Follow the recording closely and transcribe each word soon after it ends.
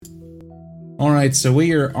All right, so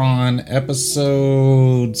we are on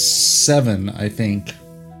episode 7, I think,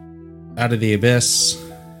 Out of the Abyss.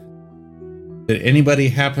 Did anybody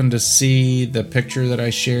happen to see the picture that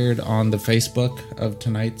I shared on the Facebook of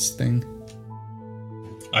tonight's thing?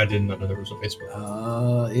 I didn't know there was a Facebook.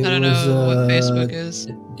 I don't know what Facebook is.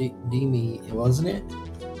 Demi, wasn't it?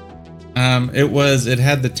 It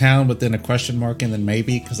had the town, but then a question mark and then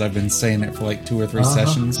maybe, because I've been saying it for like 2 or 3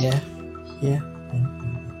 sessions. Yeah.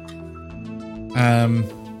 All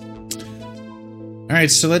right,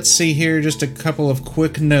 so let's see here. Just a couple of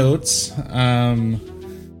quick notes.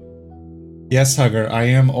 Yes, Hugger, I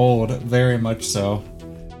am old, very much so.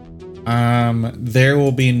 There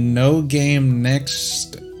will be no game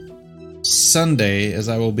next Sunday, as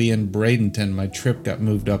I will be in Bradenton. My trip got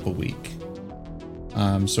moved up a week.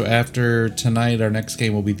 So after tonight, our next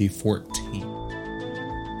game will be the 14th.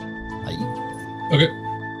 Okay.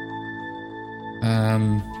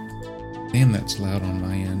 Damn, that's loud on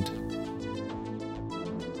my end.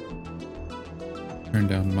 Turn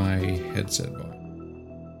down my headset volume.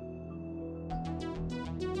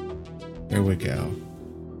 There we go.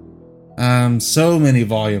 So many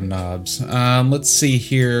volume knobs. Let's see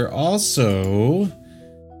here. Also,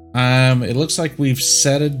 it looks like we've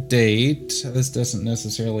set a date. This doesn't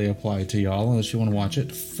necessarily apply to y'all unless you want to watch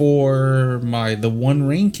it, for the One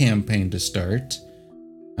Ring campaign to start,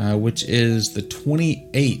 which is the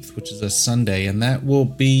 28th, which is a Sunday, and that'll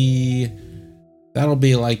be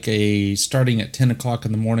like starting at 10 o'clock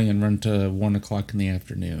in the morning and run to 1 o'clock in the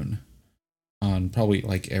afternoon on probably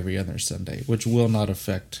like every other Sunday, which will not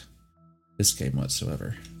affect this game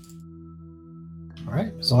whatsoever. All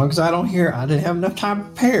right, as long as I don't hear, I didn't have enough time to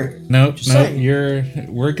prepare. Nope,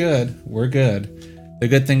 we're good. We're good. The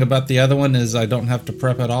good thing about the other one is I don't have to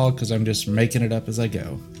prep at all because I'm just making it up as I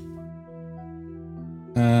go.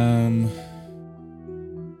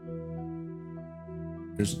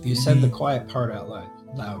 You said the quiet part out loud,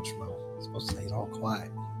 Schmo. You're supposed to say it all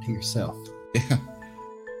quiet to yourself. Yeah.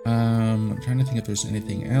 I'm trying to think if there's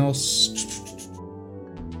anything else.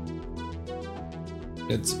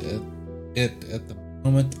 It's it at the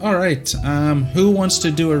moment. All right. Who wants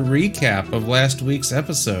to do a recap of last week's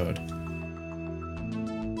episode?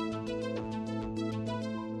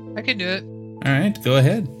 I could do it. All right, go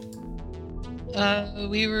ahead.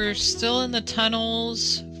 We were still in the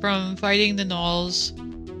tunnels from fighting the gnolls,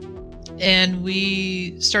 and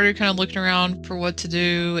we started kind of looking around for what to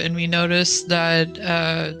do, and we noticed that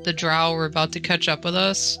the drow were about to catch up with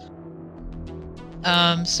us.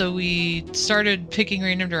 So we started picking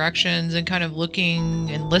random directions and kind of looking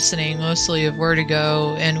and listening mostly of where to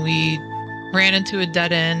go, and we ran into a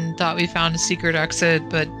dead end, thought we found a secret exit,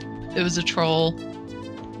 but it was a troll.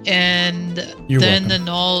 And then the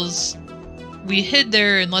gnolls, we hid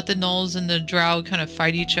there and let the gnolls and the drow kind of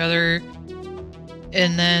fight each other.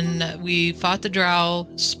 And then we fought the drow.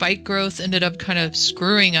 Spike growth ended up kind of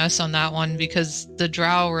screwing us on that one because the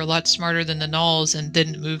drow were a lot smarter than the gnolls and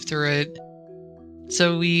didn't move through it.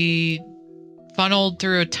 So we funneled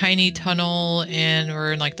through a tiny tunnel and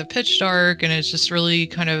we're in like the pitch dark, and it's just really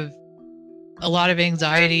kind of a lot of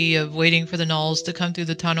anxiety of waiting for the gnolls to come through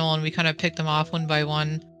the tunnel, and we kind of picked them off one by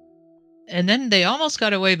one. And then they almost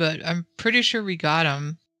got away, but I'm pretty sure we got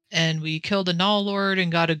them. And we killed a gnoll lord and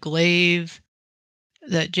got a glaive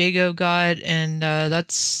that Jago got, and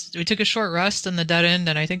we took a short rest in the dead end,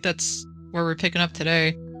 and I think that's where we're picking up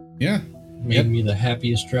today. Yeah. Made me the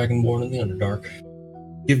happiest dragonborn in the Underdark.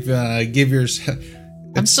 Give yours.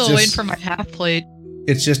 I'm still waiting for my half plate.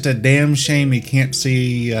 It's just a damn shame he can't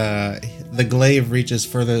see. The glaive reaches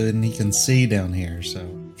further than he can see down here, so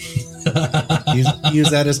use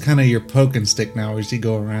that as kind of your poking stick now as you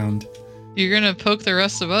go around. You're gonna poke the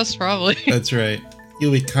rest of us, probably. That's right.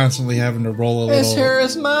 You'll be constantly having to roll a little. This here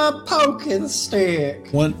is my poking stick.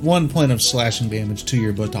 One point of slashing damage to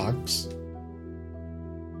your buttocks.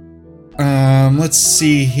 Let's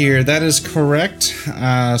see here. That is correct.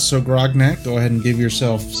 So Grognak, go ahead and give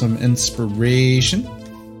yourself some inspiration.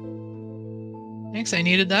 Thanks, I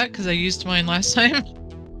needed that because I used mine last time.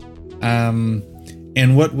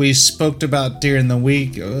 And what we spoke about during the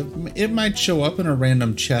week, it might show up in a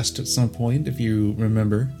random chest at some point if you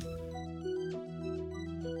remember.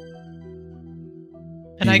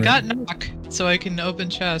 And I got knock, so I can open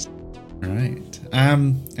chest. All right.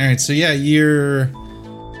 All right. So yeah, your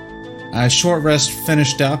short rest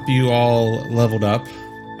finished up. You all leveled up.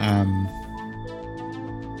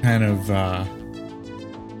 Kind of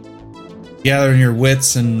gathering your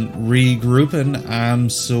wits and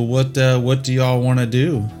regrouping. So what do y'all want to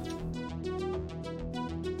do?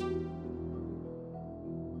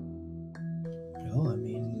 Well, I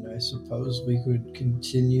mean, I suppose we we could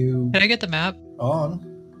continue Can I get the map? on.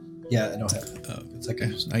 Yeah, I don't have it. Oh, It's like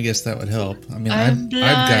okay. I guess that would help. I mean, I'm I've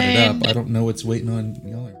got it up. blind. I don't know what's waiting on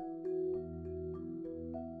y'all.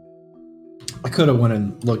 I could have went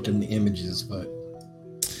and looked in the images, but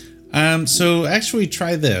So actually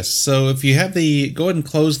try this. So if you have go ahead and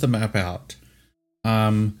close the map out.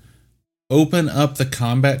 Open up the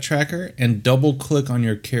combat tracker and double click on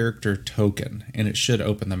your character token and it should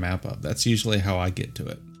open the map up. That's usually how I get to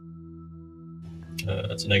it.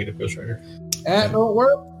 That's a negative Ghost Rider. that don't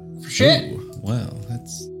work for shit. Ooh, well,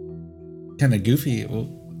 that's kind of goofy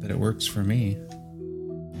that it works for me.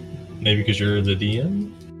 Maybe because you're the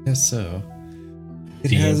DM? Guess so.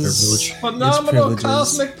 It DM has privilege. its Phenomenal privileges.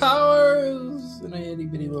 cosmic powers in a itty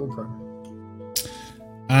bitty little program.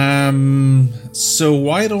 So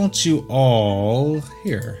why don't you all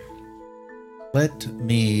here? Let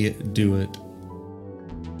me do it.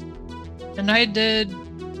 And I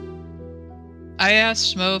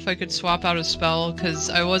asked Smo if I could swap out a spell because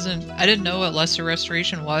I didn't know what Lesser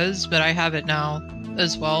Restoration was, but I have it now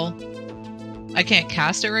as well. I can't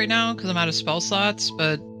cast it right now because I'm out of spell slots,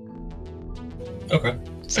 but Okay.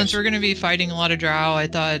 since we're going to be fighting a lot of drow, I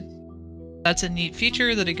thought that's a neat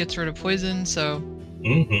feature that it gets rid of poison, so...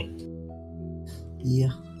 Mm-hmm. Yeah.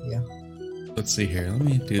 Let's see here. Let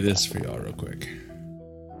me do this for y'all real quick.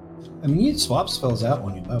 I mean, you swap spells out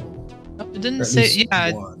when you level. It Or didn't at say... least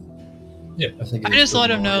Yeah, one. Yeah. I think. I just let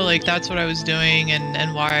him know, like, that's what I was doing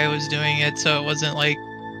and why I was doing it, so it wasn't like...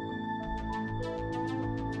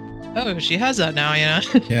 Oh, she has that now, you know?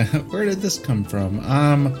 Yeah, where did this come from?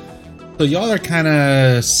 So y'all are kind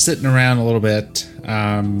of sitting around a little bit,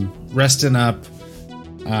 resting up.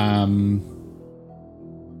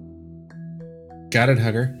 Got it,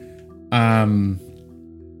 Hugger.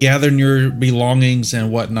 Gathering your belongings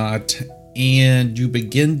and whatnot, and you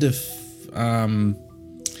begin to,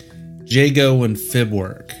 Jago and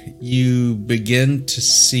Fibwork, you begin to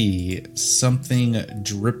see something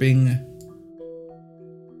dripping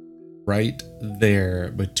right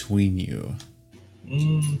there between you.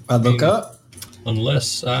 I look up.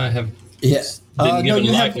 Unless I have Yeah. been No, given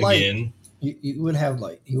you light have light. again. You would have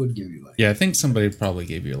light. He would give you light. Yeah, I think somebody probably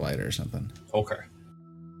gave you a lighter or something. Okay.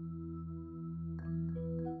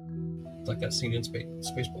 It's like that scene in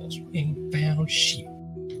Spaceballs. Ain't found shit.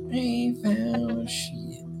 Ain't found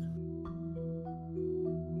shit.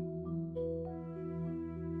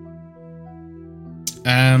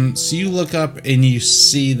 So you look up and you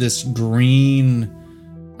see this green,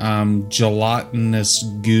 gelatinous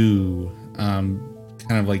goo, kind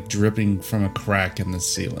of like dripping from a crack in the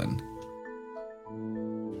ceiling.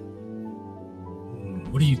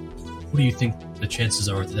 What do you think the chances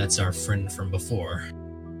are that that's our friend from before?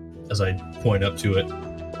 As I point up to it.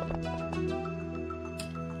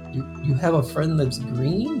 You have a friend that's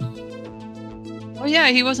green? Oh yeah,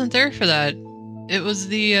 he wasn't there for that. It was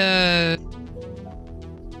the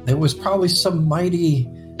There was probably some mighty,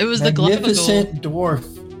 it was the Glavagal. magnificent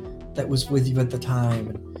dwarf that was with you at the time.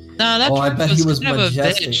 No, that Oh, I dwarf bet he was kind of a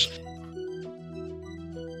majestic. bitch.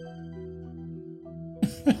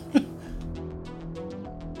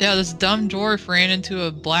 Yeah, this dumb dwarf ran into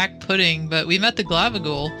a black pudding, but we met the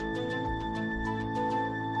Glavagul.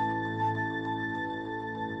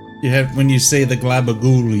 You have, when you say the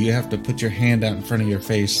Glabagul, you have to put your hand out in front of your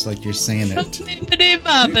face like you're saying it. Bippity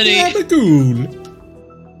boppity. Glabagul.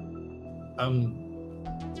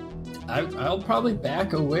 I'll probably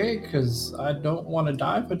back away because I don't want to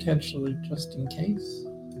die potentially, just in case.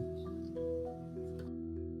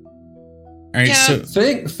 All right, Yeah.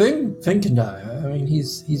 Finn can die. I mean,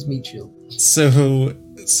 he's meat shield. so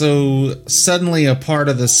suddenly a part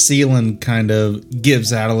of the ceiling kind of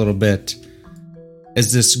gives out a little bit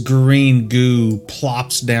as this green goo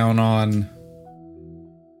plops down on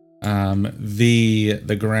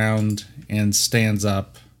the ground and stands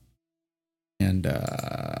up. And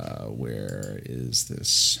where is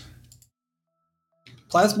this?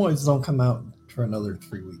 Plasmoids don't come out for another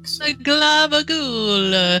 3 weeks. The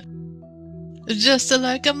Glavagul. Just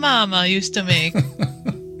like a mama used to make.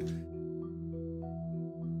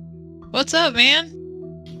 What's up, man?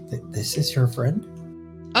 This is your friend?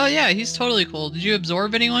 Oh yeah, he's totally cool. Did you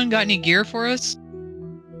absorb anyone? Got any gear for us?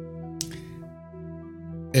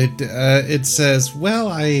 It says, well,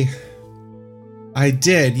 I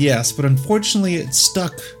did, yes, but unfortunately it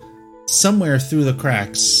stuck somewhere through the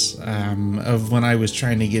cracks of when I was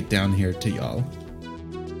trying to get down here to y'all.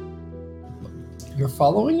 You're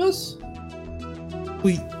following us?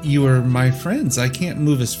 You are my friends. I can't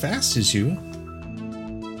move as fast as you.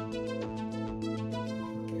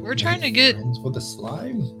 We're trying to get. Friends with a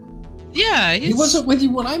slime. Yeah, He wasn't with you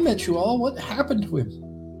when I met you all. What happened to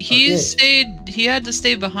him? He Okay. he had to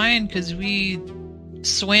stay behind because we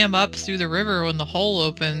swam up through the river when the hole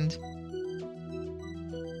opened.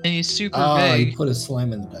 And he's super You big. put a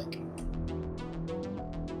slime in the dike.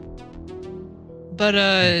 But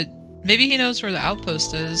maybe he knows where the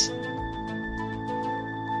outpost is.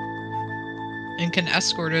 And can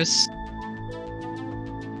escort us.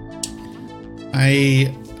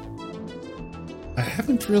 I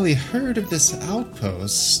haven't really heard of this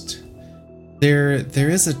outpost. There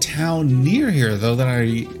is a town near here though that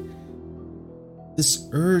this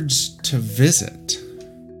urge to visit.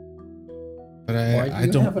 But Why do I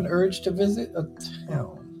you don't have an urge to visit a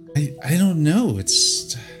town? I don't know.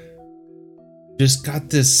 It's just got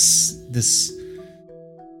this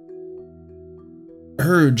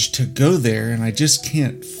urge to go there, and I just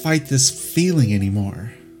can't fight this feeling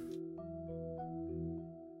anymore.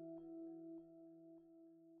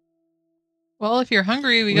 Well, if you're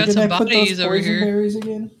hungry, we Where got did some I put those bodies over poison here. berries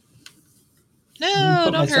again? No,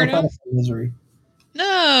 Put don't hurt myself out him. of misery.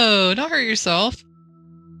 No, don't hurt yourself.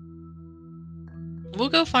 We'll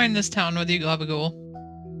go find this town with you, Gabagool.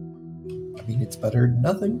 I mean, it's better than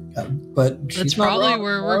nothing. But she's not probably wrong.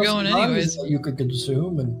 where There we're are going some bodies anyways. that you could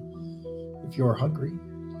consume, and if you're hungry.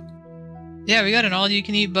 Yeah, we got an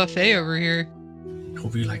all-you-can-eat buffet over here.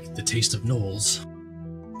 Hope you like the taste of gnolls.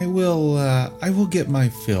 I will get my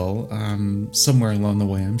fill somewhere along the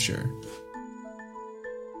way, I'm sure.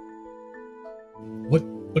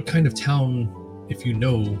 What kind of town, if you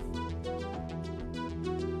know,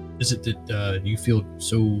 is it that you feel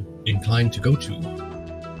so inclined to go to?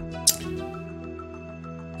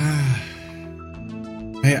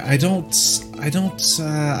 I don't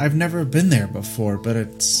I've never been there before, but I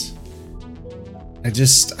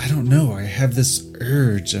don't know. I have this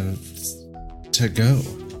urge to go.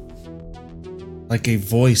 Like a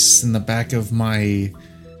voice in the back of my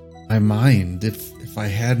mind, if I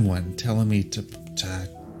had one, telling me to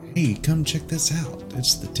hey, come check this out.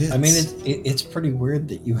 It's the tits. I mean, it's pretty weird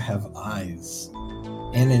that you have eyes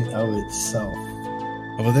in and of itself.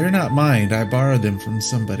 Oh, they're not mine. I borrowed them from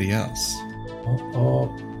somebody else.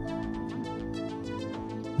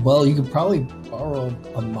 Well, you could probably borrow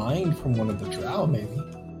a mind from one of the drow, maybe.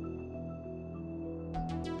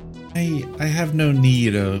 I have no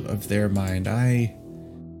need of their mind. I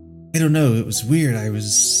don't know. It was weird. I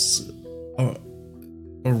was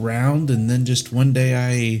around, and then just one day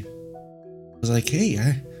I was like, "Hey,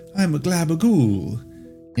 I'm a Glabagool,"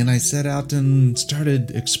 and I set out and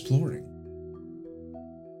started exploring.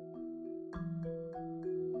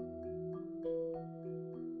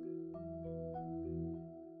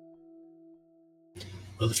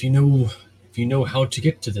 Well, if you know how to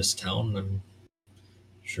get to this town, I'm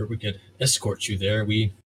sure we could escort you there.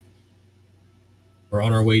 We're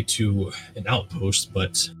on our way to an outpost,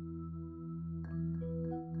 but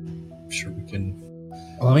I'm sure we can.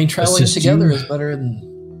 Well, I mean, traveling Assist together you. is better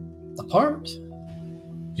than apart.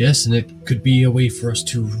 Yes, and it could be a way for us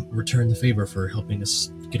to return the favor for helping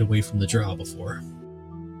us get away from the drow before.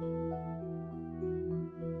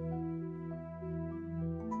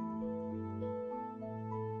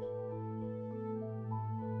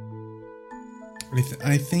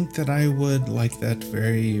 I think that I would like that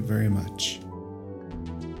very, very much.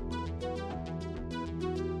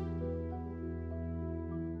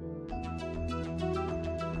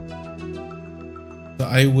 So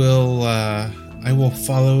I will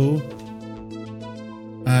follow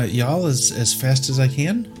y'all as fast as I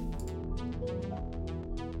can.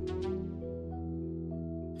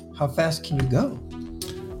 How fast can you go?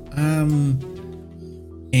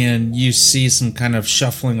 And you see some kind of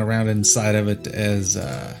shuffling around inside of it as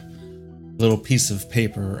a little piece of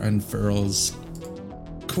paper unfurls.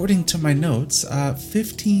 According to my notes,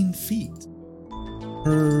 15 feet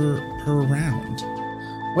per round.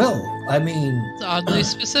 Well, I mean, It's oddly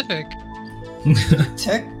specific.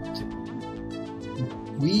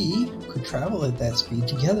 we could travel at that speed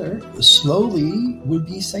together. Slowly would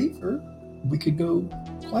be safer. We could go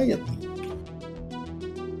quietly.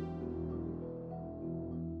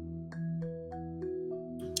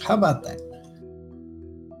 How about that?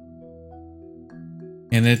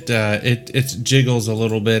 And it jiggles a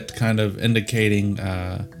little bit, kind of indicating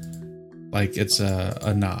like it's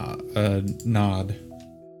a nod.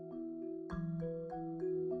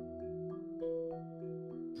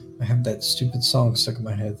 I have that stupid song stuck in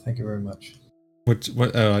my head. Thank you very much. What?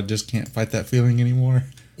 Oh, I just can't fight that feeling anymore.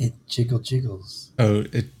 It jiggles. Oh.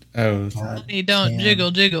 God You don't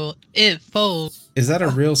damn. jiggle, it folds. Is that a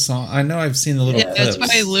real song? I know I've seen the little Yeah, that's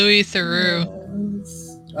clips. by Louis Theroux.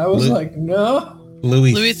 Yes. I was like, no.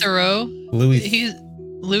 Louis Theroux. Louis.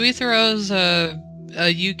 Louis Theroux's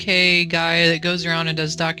UK guy that goes around and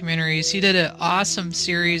does documentaries. He did an awesome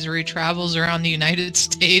series where he travels around the United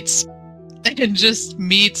States and just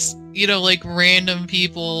meets, like random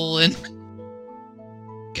people and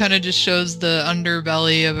kind of just shows the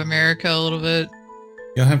underbelly of America a little bit.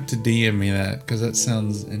 You'll have to DM me that because that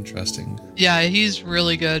sounds interesting. Yeah, he's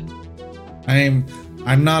really good. I'm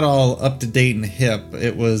not all up to date and hip.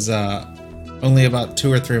 It was only about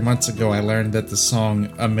 2 or 3 months ago I learned that the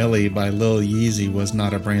song "A Millie" by Lil Yeezy was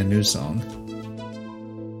not a brand new song.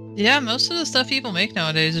 Yeah, most of the stuff people make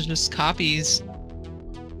nowadays is just copies.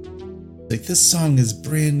 Like, this song is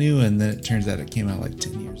brand new, and then it turns out it came out like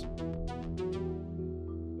 10 years ago.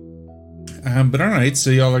 But alright, so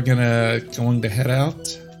y'all are going to head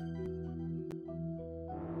out?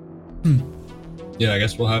 Yeah, I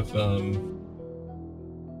guess we'll have,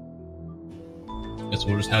 guess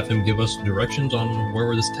we'll just have him give us directions on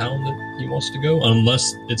where this town that he wants to go,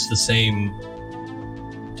 unless it's the same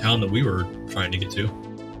town that we were trying to get to.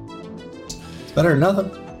 It's better than nothing.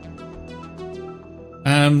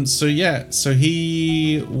 So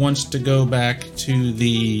he wants to go back to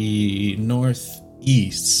the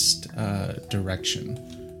northeast direction,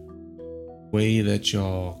 way that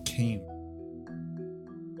y'all came.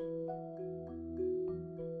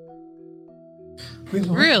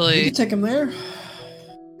 Really? We can take him there.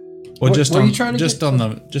 Well, What just are on you trying to just on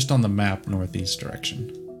the map, northeast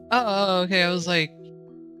direction. Oh, okay. I was like,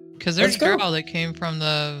 because there's Let's go. Drow that came from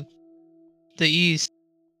the east.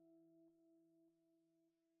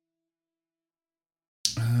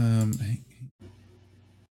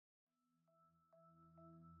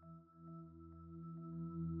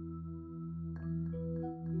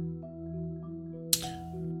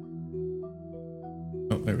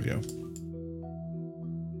 Oh, there we go.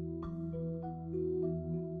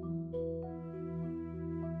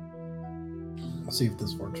 Let's see if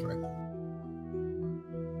this works right.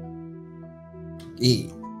 E.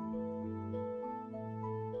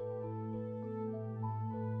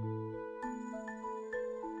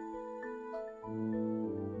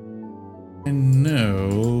 I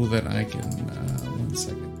know that I can. 1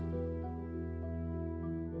 second.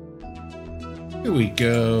 Here we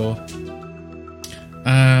go.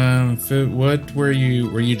 What were you?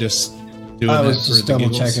 Were you just doing I that was for just the double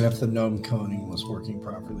giggles? checking if the gnome coning was working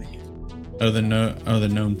properly. The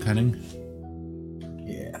gnome cunning.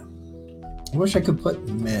 Yeah. I wish I could put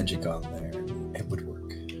magic on there. It would work.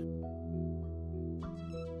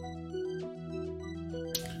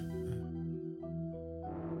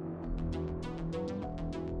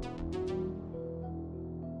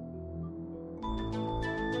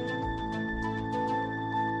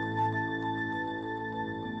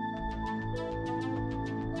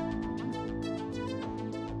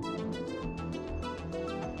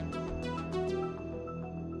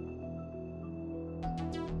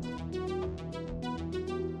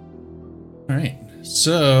 All right.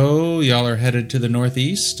 So y'all are headed to the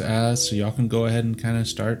northeast. So y'all can go ahead and kind of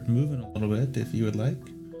start moving a little bit if you would like.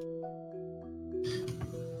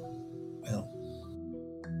 Well,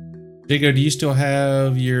 Jago, do you still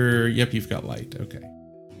have your? Yep, you've got light. Okay.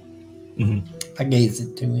 Mm-hmm. I gazed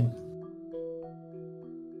it to him.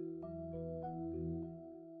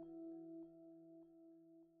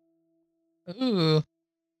 Ooh.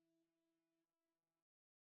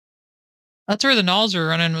 That's where the Gnolls were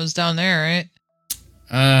running, was down there, right?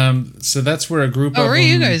 So that's where a group Oh, of where are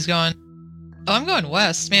you them- guys going? Oh, I'm going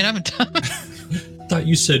west. Man, I'm done. Thought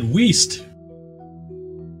you said Weast.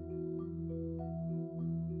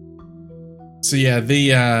 So yeah,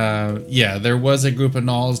 there was a group of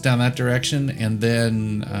gnolls down that direction, and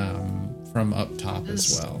then from up top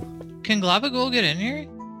as well. Can Glabagul get in here?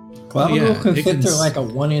 Glabagul yeah, can it fit can through s- like a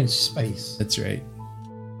 1-inch space. That's right.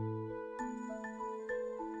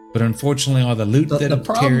 But unfortunately, all the loot The, that the it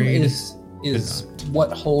problem carried. is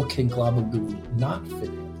what hole can Glabagul not fit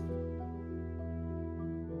in?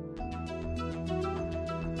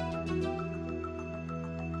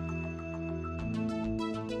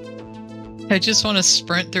 I just want to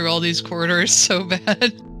sprint through all these corridors so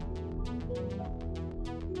bad.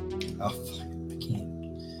 Oh, fuck, I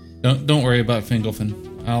can't. Don't worry about Fingelfin.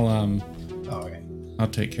 Oh, okay. I'll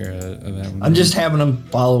take care of that one. I'm just having them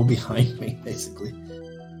follow behind me, basically.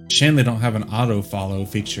 shame they don't have an auto follow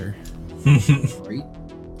feature. Right?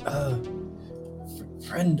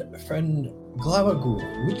 Friend Glabagul,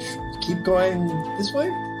 keep going this way?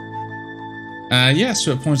 Yeah,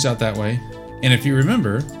 so it points out that way. And if you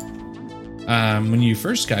remember, when you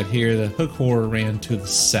first got here, the hook horror ran to the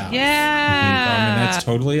south. Yeah. That's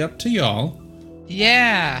totally up to y'all.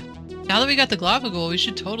 Yeah. Now that we got the Glabagul, we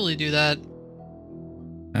should totally do that.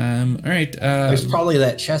 All right. There's probably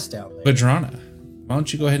that chest out there. Badrana, Why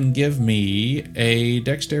don't you go ahead and give me a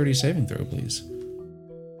dexterity saving throw, please?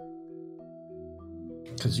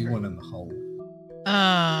 Because you went in the hole.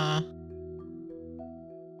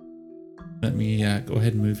 Let me go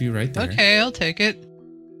ahead and move you right there. Okay, I'll take it.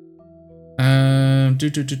 All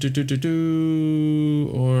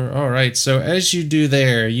right. So as you do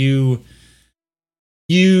there, you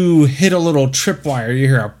hit a little tripwire. You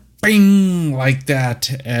hear a bing like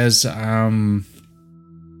that as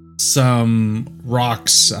some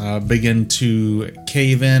rocks begin to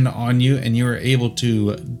cave in on you, and you are able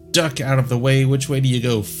to duck out of the way. Which way do you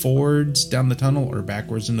go? Forwards down the tunnel or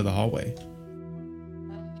backwards into the hallway?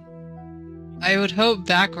 I would hope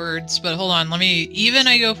backwards, but hold on. Even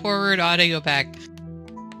I go forward, odd I go back.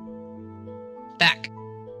 Back.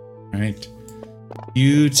 All right.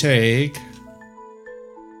 You take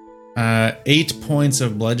 8 points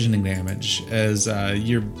of bludgeoning damage as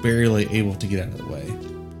you're barely able to get out of the way.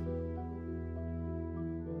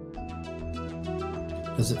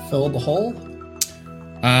 Does it fill the hole?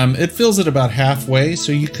 It fills it about halfway,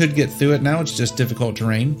 so you could get through it now. It's just difficult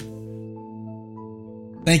terrain.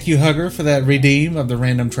 Thank you, Hugger, for that redeem of the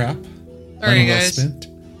random trap. Sorry, guys.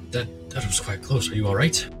 That was quite close. Are you all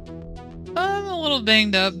right? I'm a little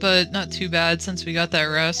banged up, but not too bad since we got that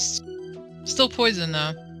rest. Still poisoned,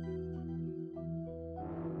 though.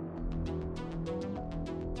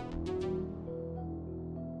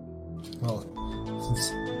 Well,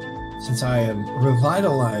 since I am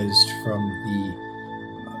revitalized from the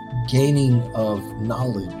gaining of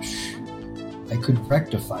knowledge, I could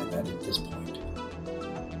rectify that at this point.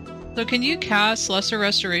 So can you cast Lesser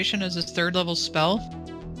Restoration as a 3rd level spell?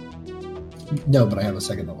 No, but I have a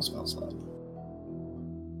 2nd level spell slot.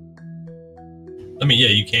 I mean, yeah,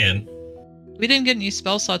 you can. We didn't get any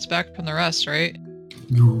spell slots back from the rest, right?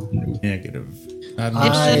 Negative.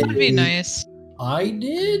 That would be nice. I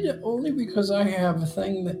did, only because I have a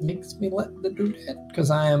thing that makes me let the do that, because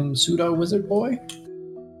I am pseudo wizard boy.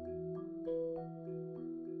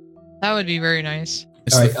 That would be very nice.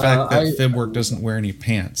 It's the fact that Fibwork doesn't wear any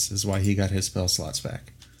pants is why he got his spell slots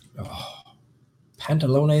back. Oh,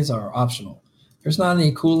 pantalones are optional. There's not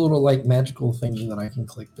any cool little magical thing that I can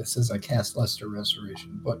click that says I cast Lesser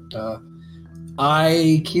Restoration, but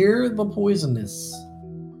I cure the poisonous.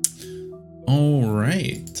 All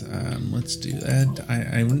right, let's do that.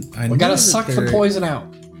 I we gotta suck the poison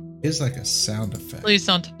out. Is like a sound effect. Please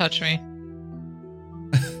don't touch me.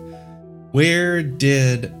 Where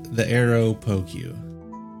did the arrow poke you?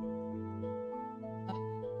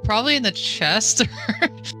 Probably in the chest.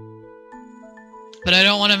 But I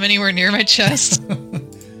don't want him anywhere near my chest.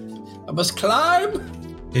 I must climb.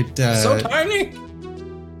 So tiny.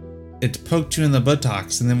 It poked you in the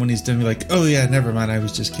buttocks, and then when he's done, you're like, "Oh yeah, never mind. I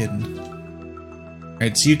was just kidding." All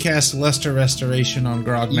right, so you cast Lesser Restoration on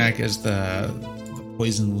Grognak as the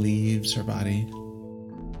poison leaves her body.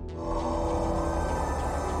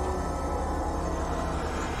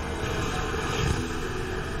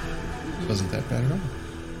 Wasn't that bad at all.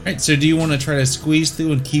 Alright, so do you want to try to squeeze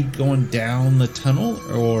through and keep going down the tunnel,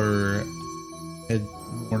 or head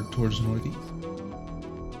more towards northeast?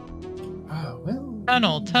 Well.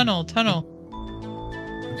 Tunnel.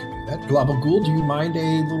 That Globagool, do you mind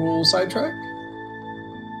a little sidetrack?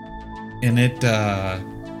 And it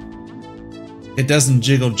doesn't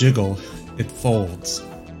jiggle, it folds.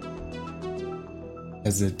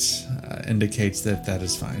 As it indicates that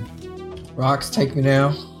is fine. Rocks, take me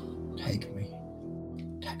now. Take me.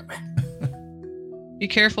 Be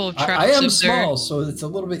careful of traps. I am up small, there. so it's a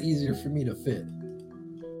little bit easier for me to fit.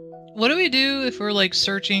 What do we do if we're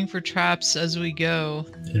searching for traps as we go?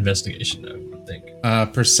 Investigation, I would think.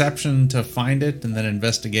 Perception to find it, and then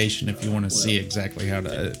investigation if you want to see exactly how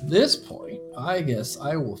to. At this point, I guess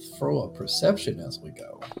I will throw a perception as we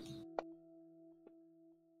go.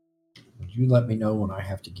 Would you let me know when I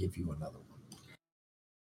have to give you another one?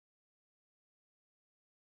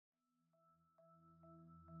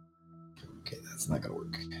 Okay, that's not gonna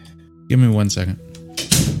work. Give me 1 second.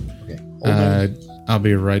 Okay. Hold on. I'll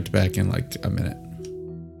be right back in a minute.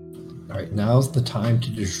 All right, now's the time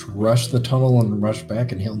to just rush the tunnel and rush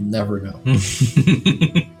back, and he'll never know.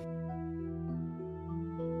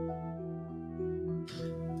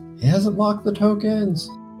 He hasn't locked the tokens.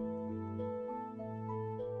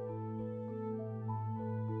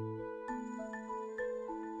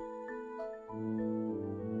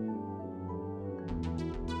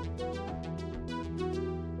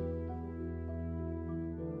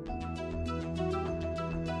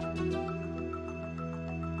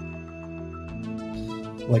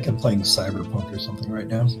 Like I'm playing Cyberpunk or something right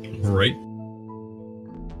now. Right.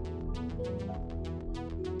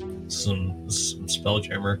 Some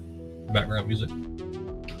Spelljammer background music.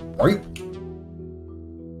 Right?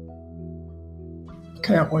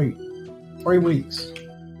 Can't wait. 3 weeks.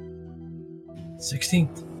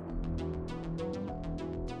 16th.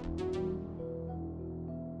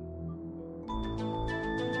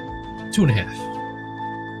 Two and a half.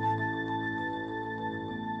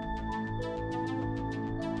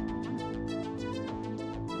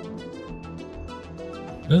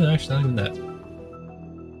 No, actually, not even that.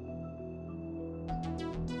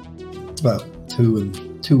 It's about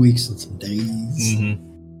 2 weeks and some days. Mm-hmm.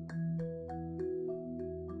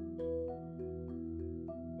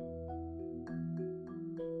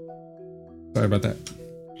 Sorry about that.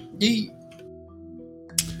 Yeet.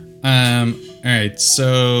 All right.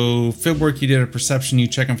 So, Fibwork, you did a perception. You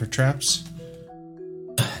checking for traps?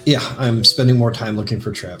 Yeah, I'm spending more time looking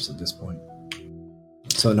for traps at this point.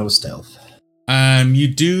 So no stealth. You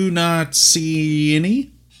do not see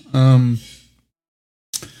any.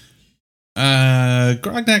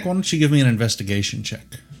 Grognak, why don't you give me an investigation check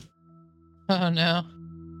Oh no.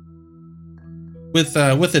 with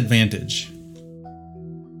advantage?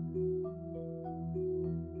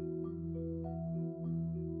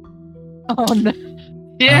 Oh no.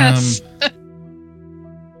 Yes.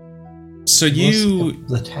 So you,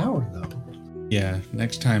 The tower, though. yeah.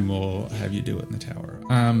 Next time we'll have you do it in the tower.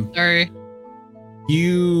 Sorry.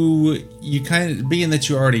 You kind of, being that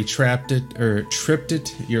you already trapped it or tripped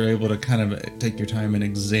it, you're able to kind of take your time and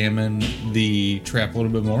examine the trap a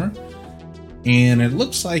little bit more. And it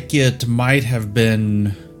looks like it might have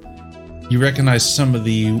been, you recognize some of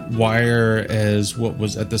the wire as what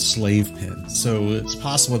was at the slave pen. So it's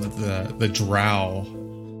possible that the drow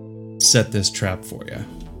set this trap for you.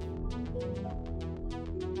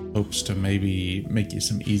 Hopes to maybe make you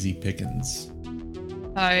some easy pickings.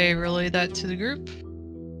 I relay that to the group.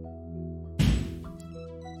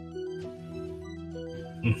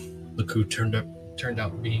 Look who turned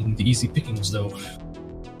out being the easy pickings, though.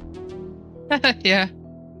 Yeah.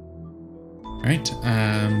 All right.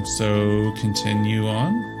 So continue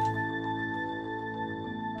on.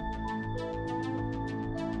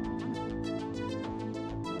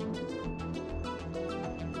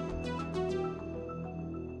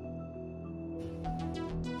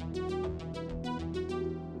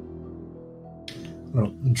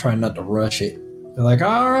 I'm trying not to rush it. They're like, all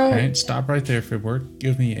All right. right. Stop right there, Fibwork.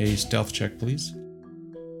 Give me a stealth check, please.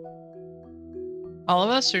 All of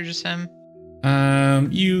us or just him?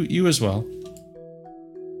 You as well.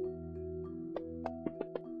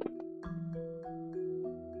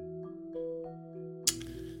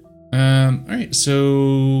 All right.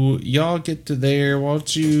 So y'all get to there. Why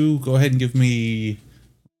don't you go ahead and give me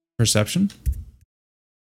perception?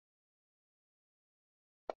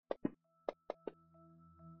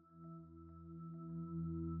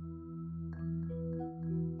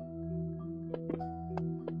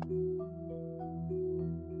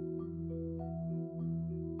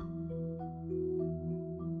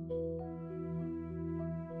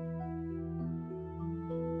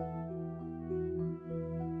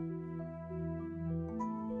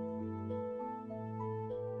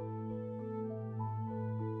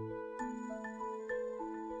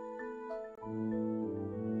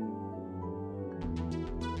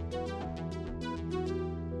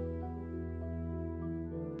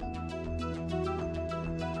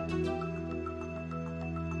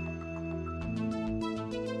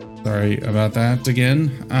 Sorry about that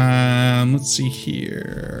again. Let's see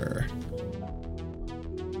here.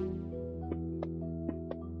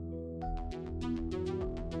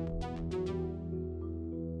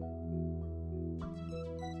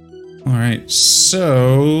 All right,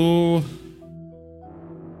 so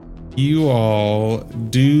you all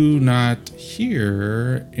do not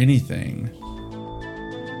hear anything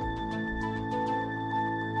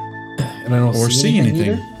And I don't or see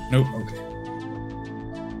anything. either? Nope. Okay.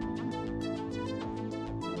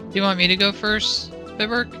 Do you want me to go first,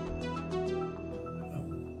 Fibwork?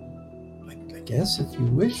 I guess if you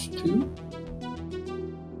wish to.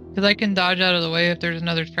 Because I can dodge out of the way if there's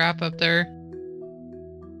another trap up there.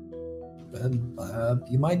 Then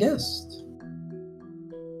be my guest.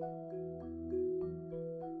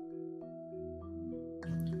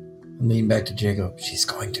 I lean back to Jacob. She's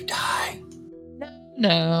going to die.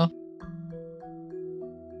 No.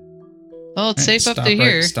 Well, it's All right, safe up stop to right-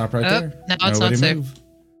 here. Stop right Oh, there. no, it's Nobody not safe. move.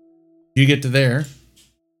 You get to there,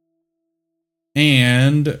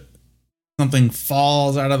 and something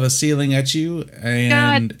falls out of the ceiling at you,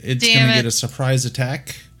 and it's damn gonna it. get a surprise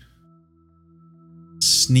attack.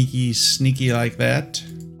 Sneaky like that.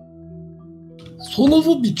 Son of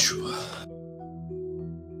a bitch.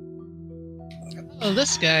 Oh,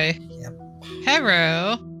 this guy. Yep.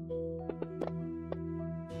 Hello.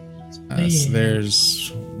 So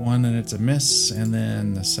there's one and it's a miss, and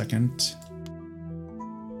then the second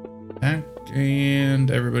attack, and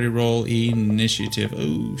everybody roll initiative.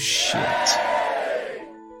 Oh shit!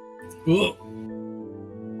 Whoa.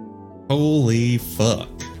 Holy fuck!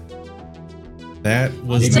 That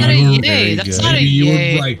was That's not not a yay, very that's good. not a Maybe you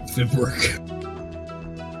yay. were right, Fibwork.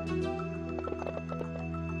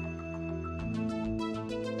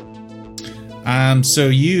 So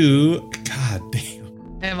you, god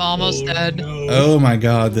damn. I'm almost dead. No. Oh my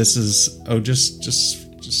god, this is. Oh, just.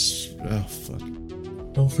 Oh fuck.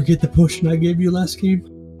 Don't forget the potion I gave you last game.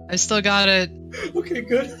 I still got it. Okay,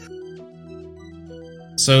 good.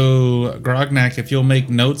 So, Grognak, if you'll make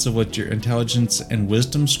notes of what your intelligence and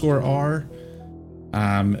wisdom score are,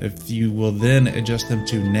 if you will then adjust them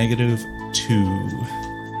to -2.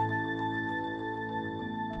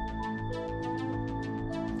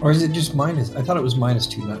 Or is it just minus? I thought it was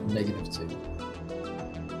 -2, not -2.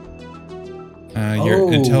 Your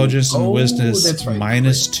Oh, intelligence and oh, wisdom is that's right.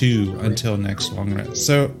 -2 Great. until next long rest.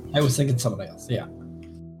 So, I was thinking something else. Yeah.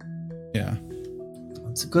 yeah.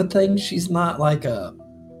 It's a good thing she's not like a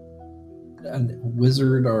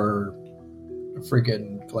wizard or a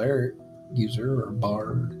freaking cleric user or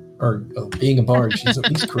bard. Or being a bard, she's at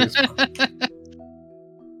least charisma.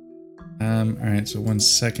 Alright, so 1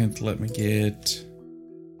 second. Let me get.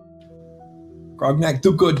 Grognak,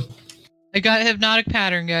 do good. I got hypnotic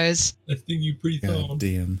pattern, guys. That thing you pretty God thumb.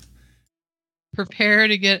 damn. Prepare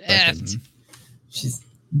to get Fucking- effed. She's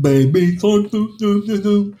baby.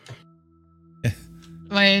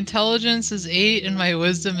 My intelligence is 8 and my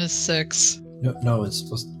wisdom is 6. No, it's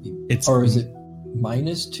supposed to be. It's- Or is it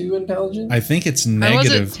 -2 intelligence? I think it's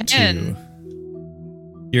was at -2. 10.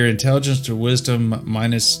 Your intelligence or wisdom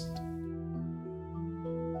minus.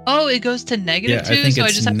 Oh, it goes to -2, Yeah, I think so I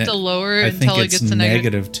it's just have ne- to lower I it think until it it's gets to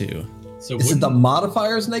negative. -2. So Is it the wouldn't-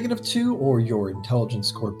 modifier is -2 or your intelligence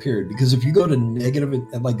score period? Because if you go to negative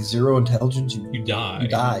at like 0 intelligence, you die. you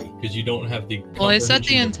die. Because you don't have the. Well, I set the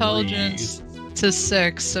comprehension to intelligence to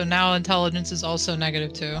 6, so now intelligence is also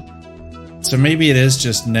 -2. So maybe it is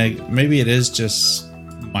just maybe it is just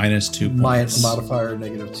 -2 My points. modifier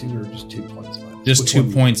 -2 or just 2 points. Just Which 2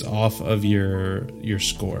 one? points off of your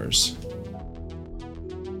scores.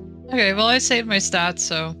 Okay, well, I saved my stats,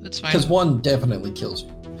 so it's fine. Because 1 definitely kills you.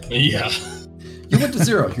 breeze. Yeah. You went to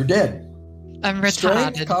 0. You're dead. I'm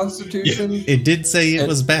Strength, retarded. Constitution, It did say it And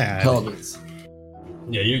was bad. intelligence.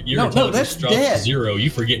 Yeah, your No, intelligence that's drops to dead. 0. You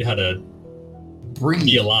forget how to be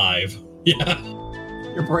Breathe. alive. Yeah.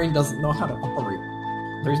 Your brain doesn't know how to operate.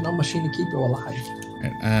 There's no machine to keep you alive.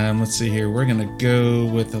 Alright, let's see here. We're gonna go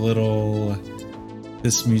with a little.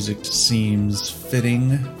 This music seems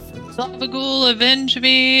fitting. Lavagool, avenge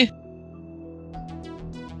me!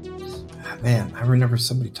 Ah, man, I remember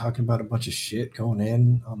somebody talking about a bunch of shit going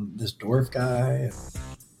in on this dwarf guy.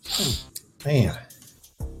 Man.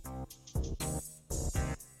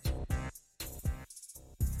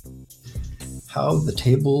 How the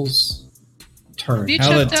tables turn. You How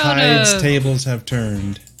the checked out, tides tables have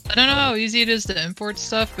turned. I don't know how easy it is to import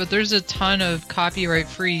stuff, but there's a ton of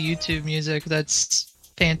copyright-free YouTube music that's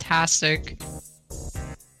fantastic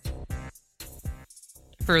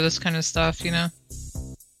for this kind of stuff, you know?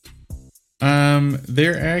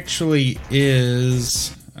 There actually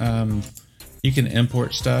is. You can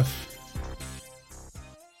import stuff. All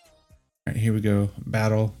right, here we go.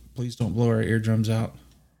 Battle. Please don't blow our eardrums out.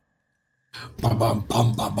 Bum, bum,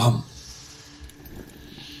 bum, bum, bum.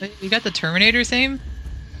 Wait, you got the Terminator theme?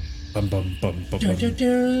 Bum, bum, bum, bum, bum.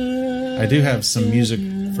 I do have some music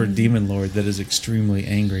for Demon Lord that is extremely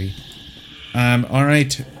angry. All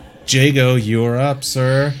right, Jago, you're up,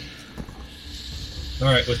 sir.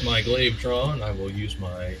 Alright, with my glaive drawn, I will use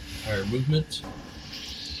my higher movement.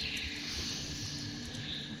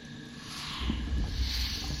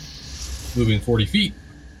 Moving 40 feet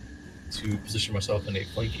to position myself in a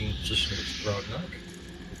flanking position with Grognak.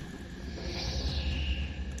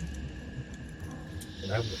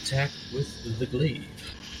 And I will attack with the glaive.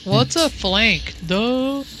 What's a flank?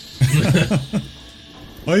 Duh.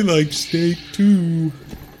 I like steak too.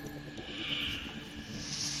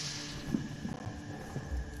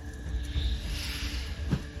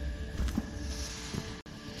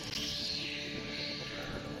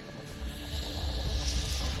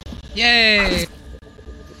 Yay!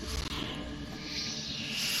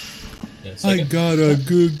 Yeah, I second. got a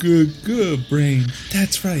good brain.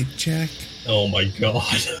 That's right, Jack. Oh my god.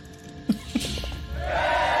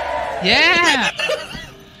 Yeah!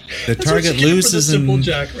 The That's what target you get for the loses Simple and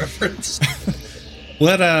Jack reference.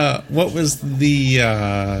 what was the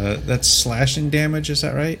that's slashing damage? Is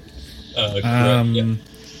that right? Correct, yeah.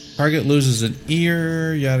 Target loses an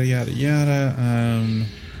ear, yada yada yada.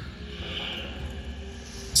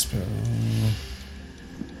 Spell.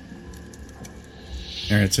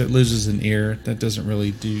 Alright, so it loses an ear. That doesn't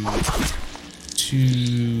really do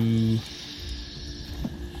too...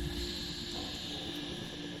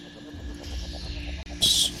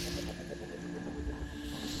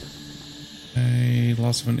 Okay,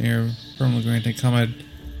 loss of an ear, permanently granting combat.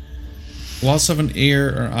 Loss of an ear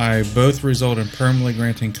or eye both result in permanently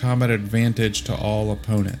granting combat advantage to all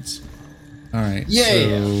opponents. Alright, so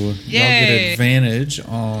y'all get advantage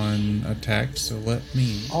on attack, so let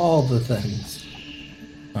me All the things.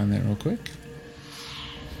 find that real quick.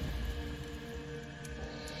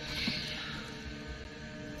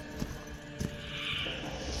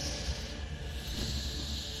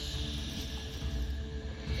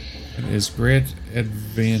 It is grant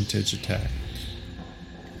advantage attack.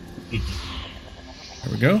 There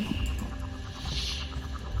we go.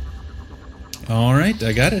 All right,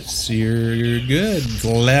 I got it. So you're good.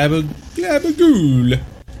 Glabagool.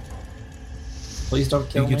 Please don't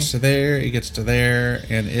kill It me. gets to there. It gets to there,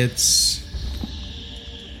 and it's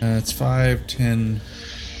 5, 10.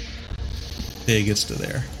 It gets to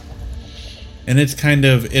there, and it's kind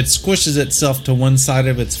of it squishes itself to one side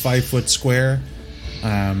of its 5-foot square.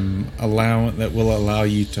 That will allow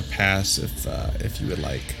you to pass if you would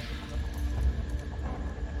like.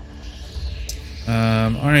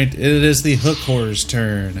 All right, it is the hook horror's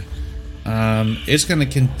turn. It's going to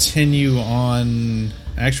continue on.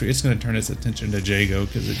 Actually, it's going to turn its attention to Jago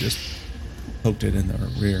because it just poked it in the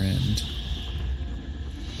rear end.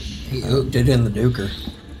 He hooked it in the duker.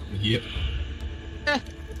 Yep.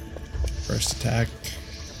 First attack.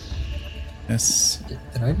 Yes. Did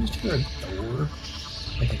I just hear a door?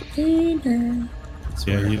 Like a ding.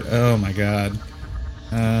 Yeah. Oh my god.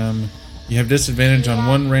 You have disadvantage on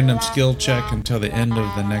one random skill check until the end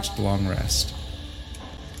of the next long rest.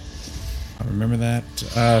 I remember that.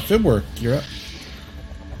 Fibwork, you're up.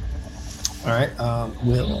 All right.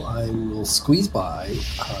 I will squeeze by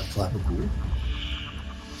Clapperboard.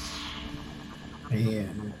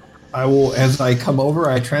 And I will, as I come over,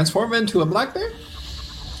 I transform into a black bear.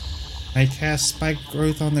 I cast spike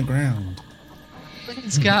growth on the ground.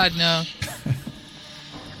 Please God, no.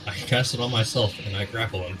 I cast it on myself and I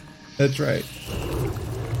grapple him. That's right.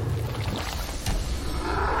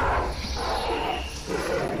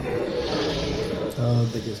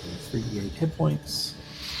 That gives me 38 hit points.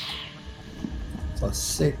 Plus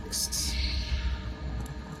 6.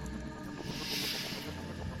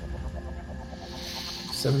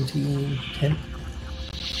 $17, 10.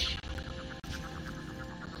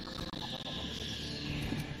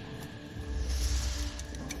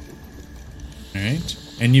 Alright.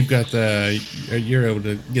 And you've got you're able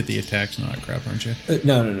to get the attacks and all that crap, aren't you?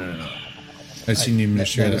 No. I seen you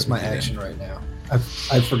share That that is my with you action then. right now.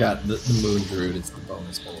 I forgot the Moon Druid is the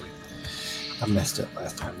bonus boy. I messed up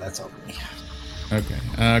last time. That's on me. Okay.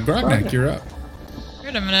 Grognak, you're up.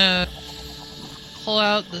 Good, I'm gonna pull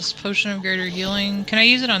out this potion of greater healing. Can I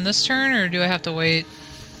use it on this turn, or do I have to wait?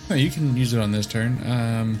 No, you can use it on this turn.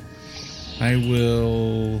 I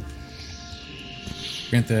will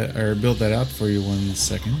grant that or build that out for you 1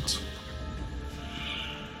 second.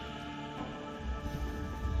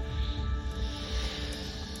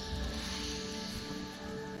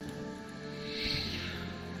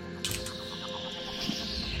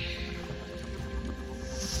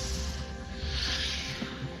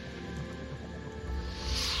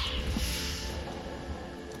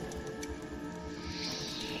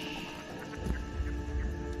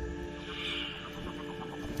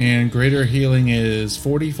 And greater healing is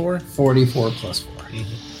 44. 44 plus 4.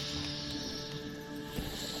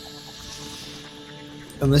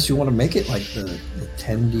 Unless you want to make it like the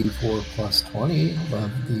 10d4 plus 20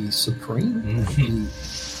 of the Supreme, that'd be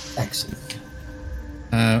excellent.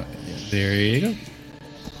 There you go.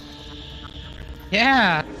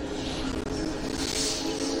 Yeah.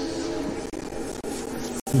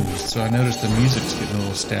 Ooh, so I noticed the music's getting a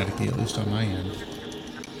little staticky, at least on my end.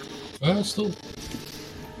 It's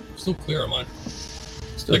still clear on mine.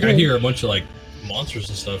 Still Like good. I hear a bunch of like monsters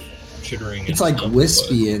and stuff chittering. It's and like stuff,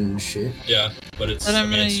 wispy and shit. but- yeah, but it's. Then I'm I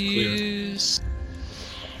mean, gonna it's clear. use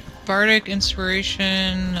Bardic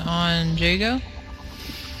Inspiration on Jago.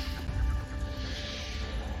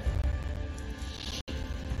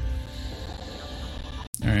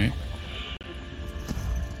 Alright.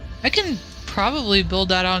 I can probably build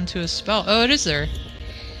that onto a spell. Oh, it is there.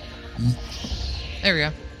 There we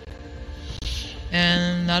go.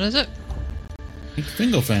 And that is it. It's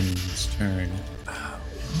Fingelfin's turn.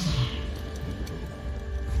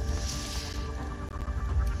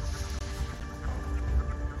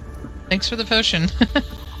 Thanks for the potion.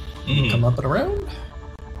 Come up and around.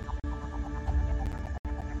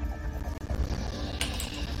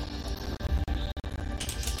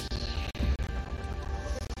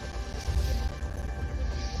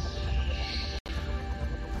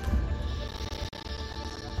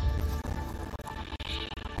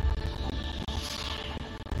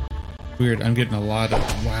 Weird, I'm getting a lot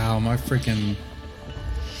of... Wow, my freaking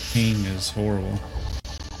ping is horrible.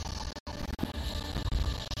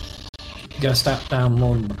 You gotta stop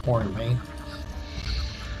downloading the porn, man.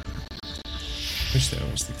 Wish that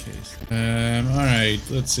was the case. Alright,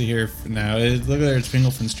 let's see here now. Look there, it's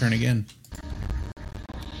Finglefin's turn again.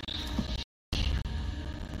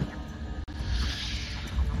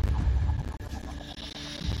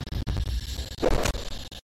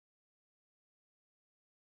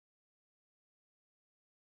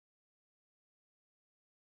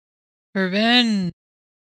 Irvin,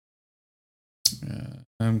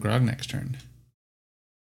 Grognek's turn.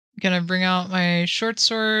 gonna bring out my short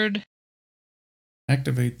sword.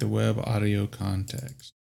 Activate the web audio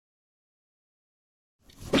context.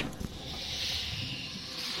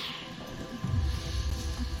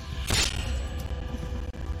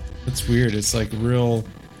 It's weird. It's like real.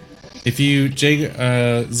 If you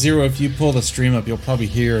Zero, if you pull the stream up, you'll probably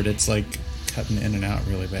hear it. It's like cutting in and out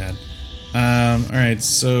really bad. Alright,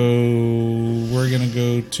 so we're gonna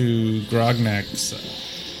go to Grognek's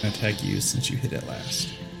attack you since you hit it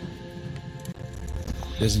last.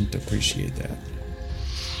 Doesn't appreciate that.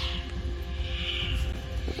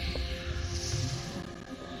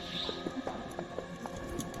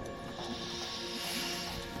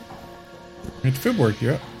 It's Fibwork,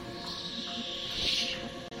 you're up.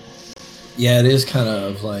 Yeah, it is kind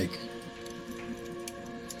of like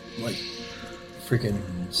freaking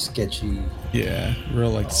sketchy. Yeah,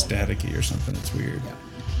 real like staticky or something. It's weird. Yeah.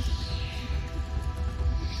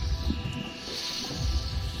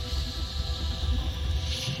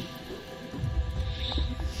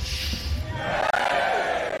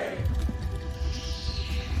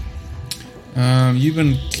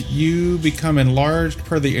 You become enlarged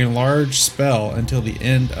per the enlarged spell until the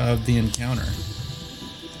end of the encounter.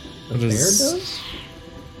 The bear does?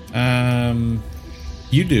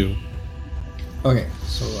 You do. Okay,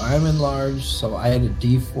 so I'm enlarged, so I had a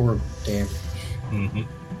D4 of damage. Mm-hmm.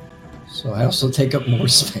 So I also take up more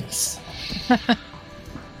space.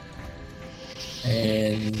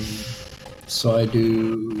 And so I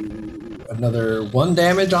do another 1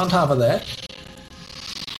 damage on top of that.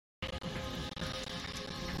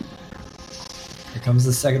 Here comes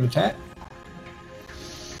the second attack.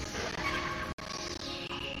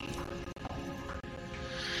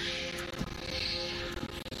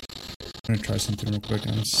 I'm gonna try something real quick.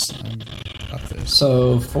 I'm up this.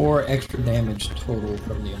 So 4 extra damage total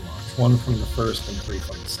from the enlarge. 1 from the first and 3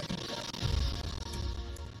 from the second attack.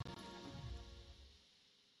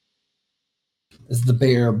 As the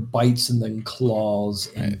bear bites and then claws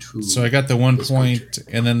into. Right. So I got the 1 this point, creature.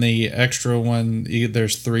 and then the extra one.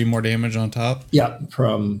 There's 3 more damage on top. Yeah,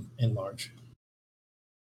 from enlarge.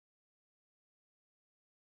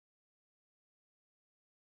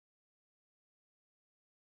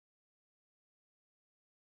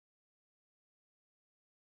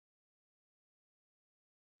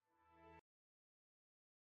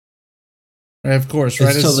 Right, of course,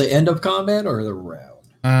 right? It's till the end of combat or the round?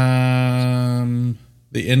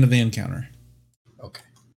 The end of the encounter. Okay.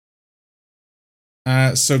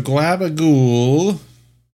 So Glabagool,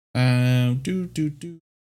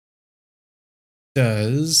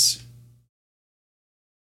 does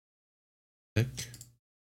click.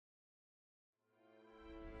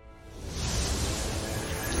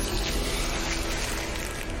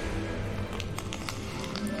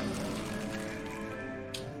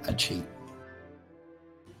 I cheat.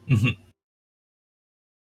 Mm-hmm.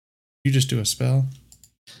 You just do a spell.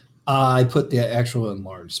 I put the actual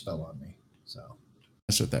enlarge spell on me. So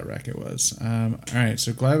That's what that racket was. All right,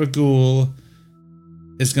 so Glabagool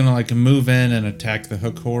is gonna like move in and attack the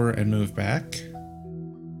hook whore and move back.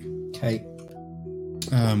 okay.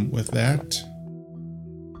 With that,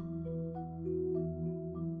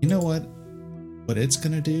 you know what? What it's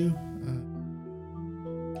gonna do?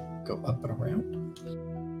 Go up and around.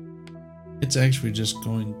 It's actually just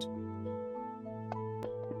going to.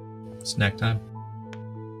 Snack time.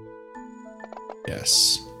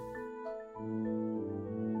 Yes.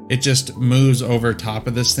 It just moves over top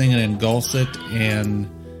of this thing and engulfs it, and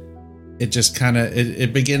it just kind of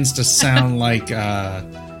it begins to sound like at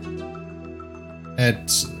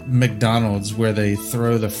McDonald's where they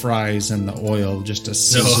throw the fries in the oil, just a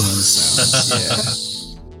sizzling sound.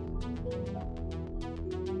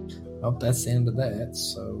 Yeah. Oh, that's the end of that.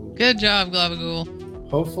 So Good job, Glavagool.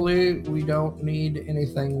 hopefully we don't need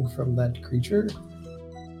anything from that creature.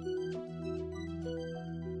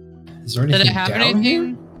 Is there anything Did it have down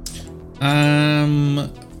anything?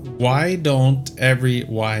 Why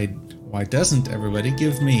doesn't everybody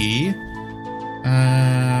give me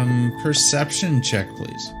perception check,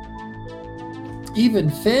 please? here? Even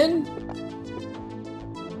Finn?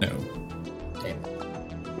 No. Damn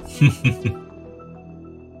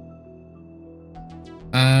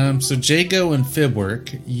it. So Jago and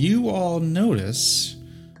Fibwork, you all notice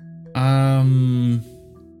a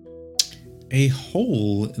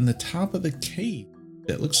hole in the top of the cave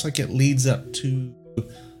that looks like it leads up to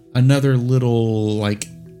another little like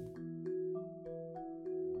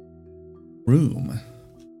room.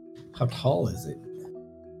 How tall is it?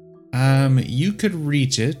 You could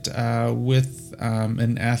reach it with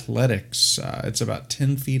an athletics. It's about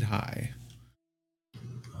 10 feet high.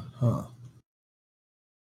 Huh.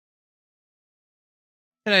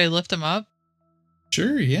 Could I lift him up?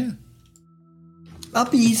 Sure, yeah.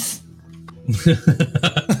 Uppies.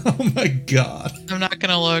 Oh my god. I'm not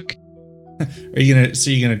gonna look. Are you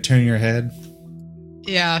gonna turn your head?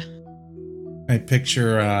 Yeah. I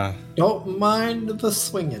picture Don't mind the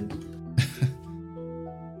swinging.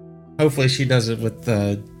 hopefully she does it with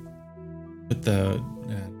the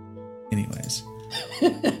anyways.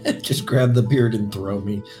 Just grab the beard and throw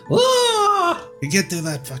me. Ah! Get through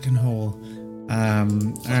that fucking hole. All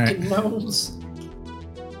right. Fucking nose.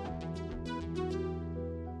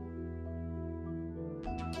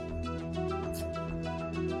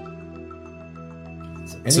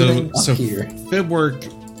 Is there anything up here?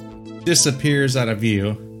 Fibwork disappears out of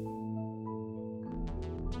view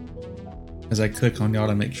as I click on y'all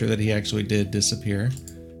to make sure that he actually did disappear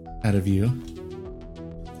out of view.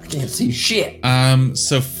 I can't see shit.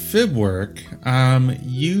 So Fibwork,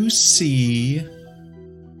 you see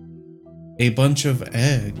a bunch of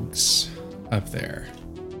eggs up there.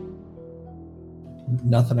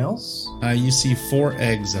 Nothing else? You see 4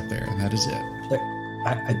 eggs up there, and that is it.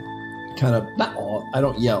 I kind of, not all, I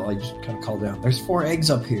don't yell, I just kind of call down. There's 4 eggs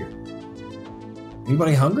up here.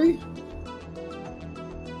 Anybody hungry?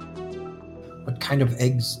 What kind of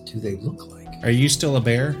eggs do they look like? Are you still a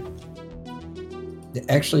bear?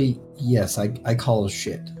 Actually, yes, I call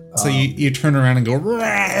shit. So you turn around and go, "Roar!"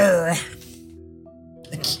 I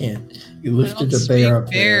can't. You I lifted don't the bear speak up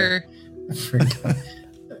bear. there. I forgot.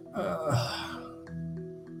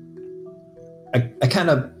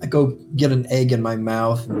 I go get an egg in my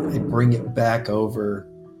mouth and I bring it back over.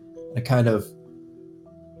 I kind of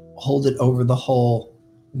hold it over the hole.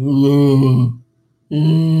 Maybe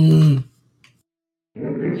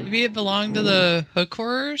it belonged to the hook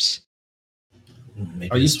horrors? Maybe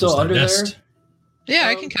Are you this still was their under nest. Yeah,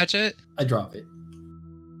 I can catch it. I drop it.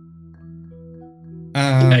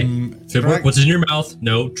 Hey, Fibwork, Grog- what's in your mouth?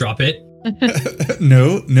 No, drop it.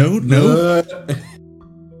 no.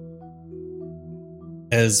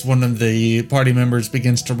 As one of the party members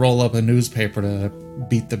begins to roll up a newspaper to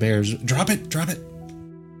beat the bears. Drop it.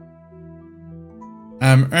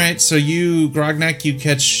 All right, so you, Grognak, you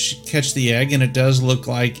catch the egg, and it does look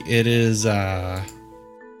like it is a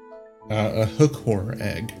hook horror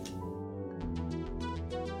egg.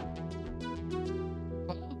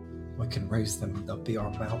 We can raise them. They'll be our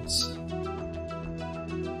mounts.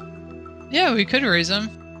 Yeah, we could raise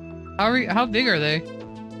them. How big are they?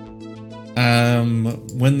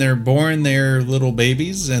 When they're born, they're little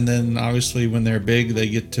babies, and then obviously when they're big, they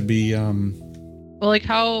get to be Well, like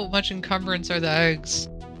how much encumbrance are the eggs?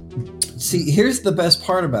 See, here's the best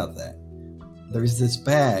part about that. There's this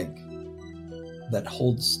bag that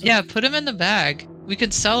holds stuff. Yeah, put them in the bag. We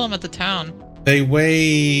could sell them at the town. they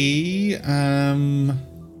weigh an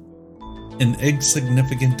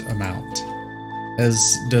insignificant amount,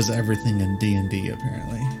 as does everything in D&D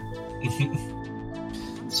apparently.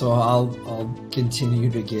 So I'll continue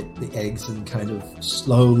to get the eggs and kind of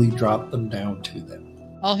slowly drop them down to them.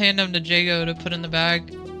 I'll hand them to Jago to put in the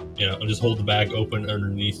bag. Yeah, I'll just hold the bag open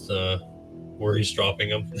underneath where he's dropping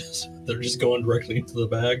them. They're just going directly into the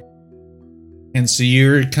bag. And so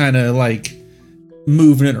you're kind of like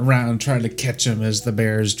moving it around, trying to catch them as the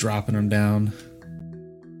bear's dropping them down.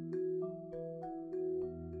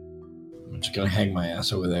 I'm just gonna hang my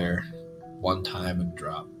ass over there one time and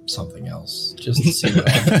drop something else just to see what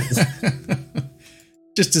happens.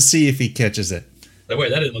 Just to see if he catches it. Wait,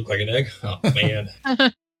 that didn't look like an egg. Oh, man.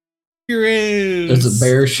 Here is. Does a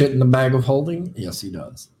bear shit in the bag of holding? Yes, he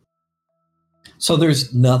does. So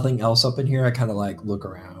there's nothing else up in here. I kind of like look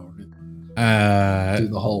around and do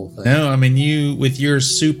the whole thing. No, I mean you with your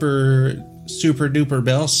super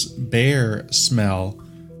duper bear smell.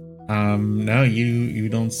 No, you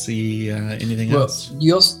don't see anything Well, else.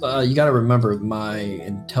 you also you got to remember my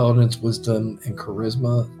intelligence, wisdom, and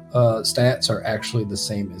charisma stats are actually the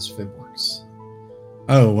same as Fibworks.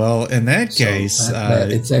 Oh well, in that So case,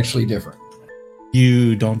 it's actually different.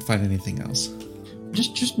 you don't find anything else.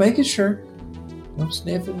 Just making sure. No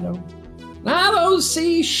sniffing, no. I don't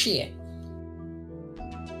see shit.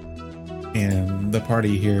 And the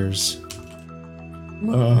party hears.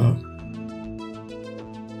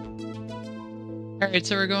 All right,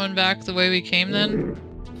 so we're going back the way we came then.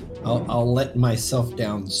 I'll let myself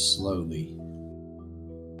down slowly.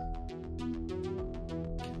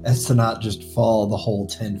 As to not just fall the whole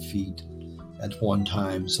 10 feet at one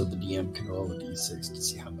time, so the DM can roll a d6 to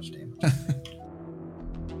see how much damage.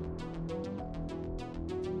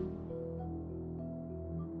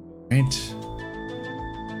 Right.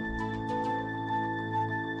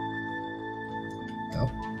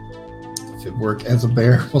 If it work as a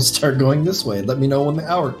bear, we'll start going this way. Let me know when the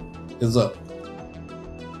hour is up.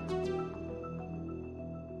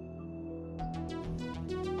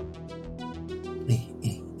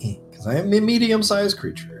 Because I am a medium-sized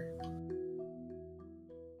creature.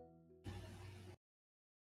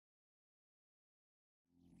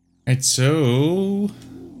 Right, so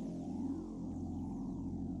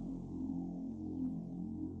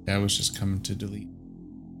I was just coming to delete.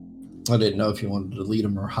 I didn't know if you wanted to delete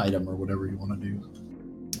them or hide them or whatever you want to do.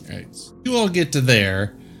 Right, so you all get to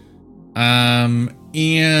there, and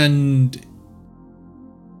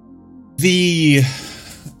the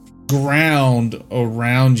ground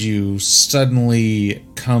around you suddenly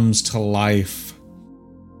comes to life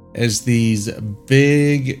as these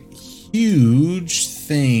big, huge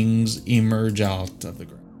things emerge out of the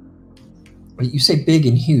ground. But you say big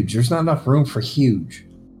and huge. There's not enough room for huge.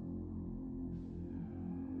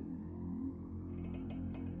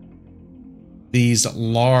 These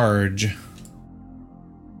large,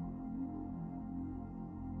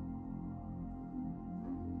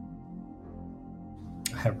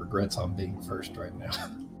 I have regrets on being first right now.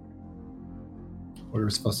 We were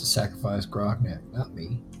supposed to sacrifice Grognak, not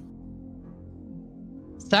me.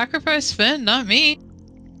 Sacrifice Finn, not me.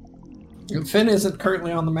 Finn isn't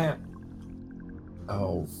currently on the map.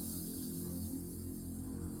 Oh,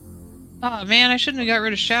 Oh man, I shouldn't have got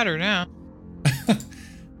rid of Shatter now.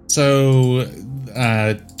 so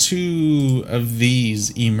two of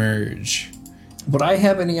these emerge. would I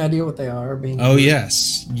have any idea what they are? Oh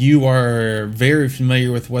yes, you are very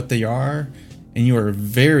familiar with what they are, and you are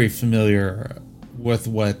very familiar with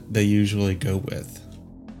what they usually go with.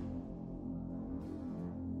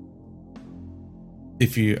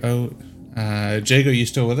 If you Jago, you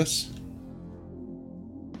still with us?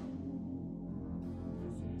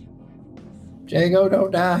 Jago,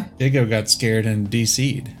 don't die. Jago got scared and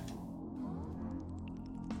DC'd.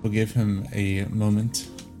 We'll give him a moment.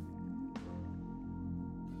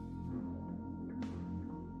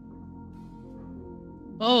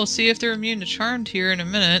 Oh, we'll see if they're immune to Charmed here in a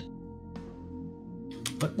minute.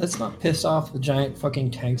 But let's not piss off the giant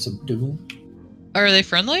fucking tanks of doom. Are they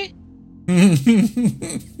friendly?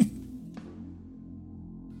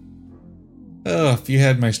 Oh, if you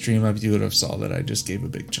had my stream up, you would have saw that I just gave a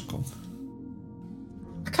big chuckle.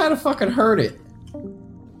 I kind of fucking heard it.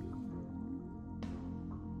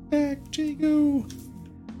 Back, Jago.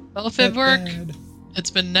 Well, Fibwork,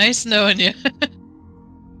 it's been nice knowing you.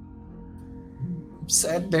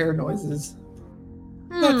 Sad bear noises.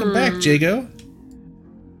 Welcome back, Jago.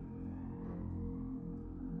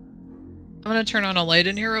 I'm gonna turn on a light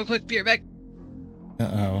in here real quick. Be right back.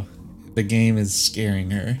 Uh-oh. The game is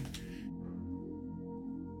scaring her.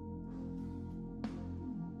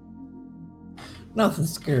 Nothing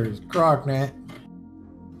scares Grognak.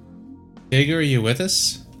 Jago, are you with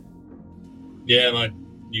us? Yeah, my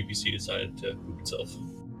UPC decided to poop itself.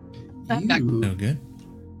 I'm back. No good.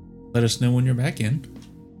 Let us know when you're back in.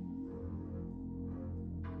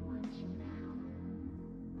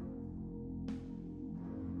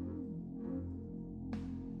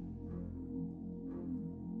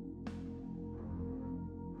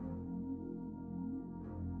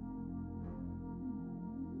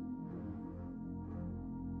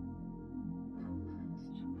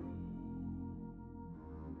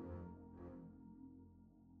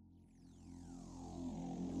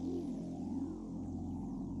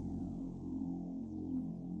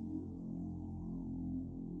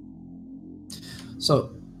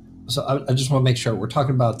 So I just want to make sure we're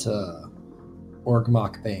talking about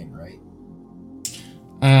Orgmok Bane, right?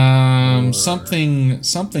 Or-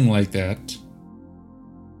 Something like that.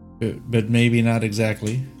 But maybe not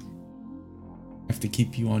exactly. Have to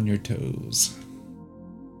keep you on your toes.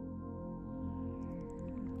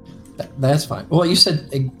 That's fine. Well, you said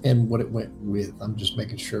and what it went with. I'm just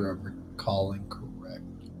making sure I'm recalling correct.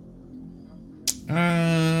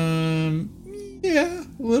 Yeah,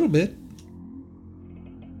 a little bit.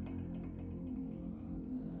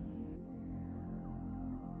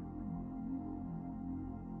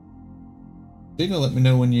 Diggle, let me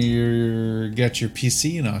know when you get your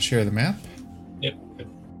PC and I'll share the map. Yep. Good.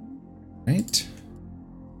 Right.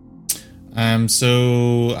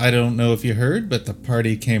 So I don't know if you heard, but the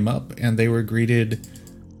party came up and they were greeted.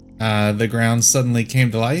 The ground suddenly came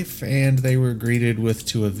to life and they were greeted with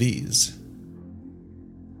two of these.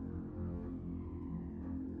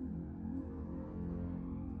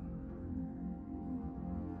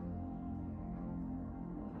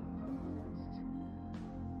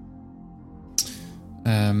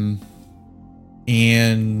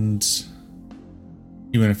 And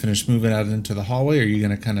you want to finish moving out into the hallway, or are you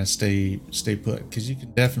going to kind of stay put? Because you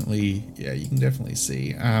can definitely,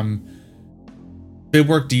 see.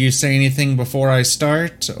 Bibwork, do you say anything before I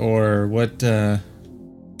start, or what?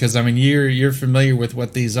 Because I mean, you're familiar with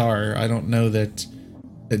what these are. I don't know that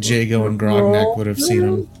Jago and Grognak would have seen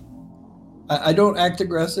them. I don't act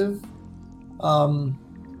aggressive. Oh,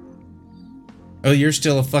 you're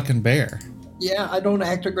still a fucking bear. Yeah, I don't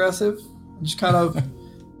act aggressive. Just kind of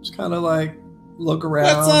like look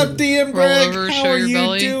around. What's up, DM Greg? Over, How are you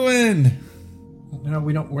belly. doing? No,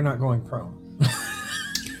 we're not going prone.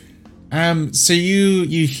 So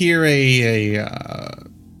you hear a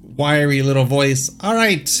wiry little voice. All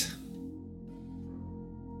right,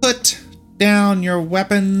 put down your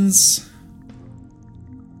weapons.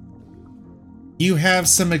 You have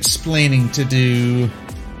some explaining to do.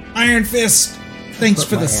 Iron Fist, thanks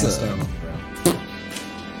for the sub.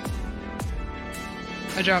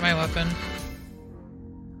 I dropped my weapon.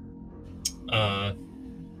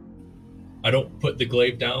 I don't put the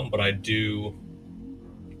glaive down, but I do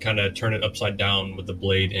kind of turn it upside down with the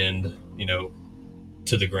blade end,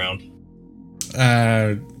 to the ground.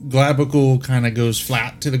 Glabacool kind of goes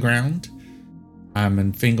flat to the ground.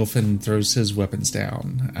 And Fingelfin throws his weapons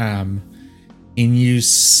down. And you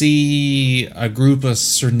see a group of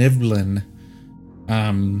Cernivlin.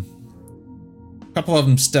 A couple of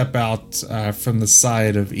them step out from the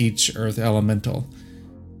side of each Earth Elemental.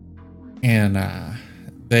 And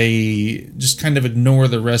they just kind of ignore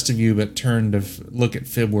the rest of you, but turn to look at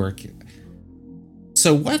Fibwork.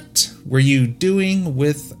 So what were you doing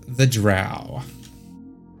with the drow?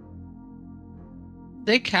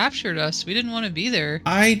 They captured us. We didn't want to be there.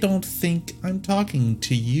 I don't think I'm talking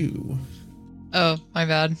to you. Oh, my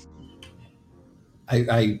bad.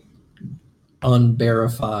 I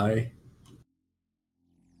unbearify.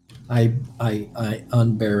 I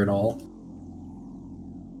unbear it all.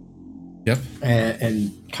 Yep.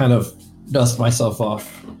 And kind of dust myself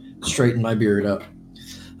off, straighten my beard up.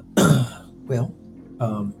 Well,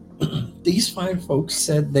 these fine folks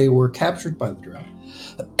said they were captured by the drow.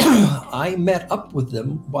 I met up with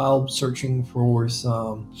them while searching for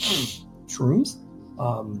some shrooms.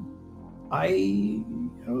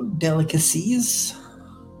 Delicacies.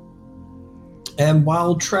 And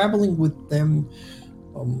while traveling with them,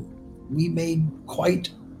 we made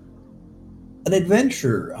quite an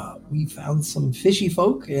adventure. We found some fishy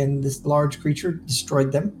folk, and this large creature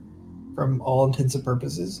destroyed them from all intents and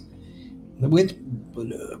purposes.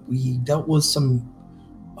 We dealt with some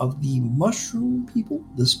of the mushroom people,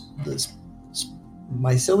 this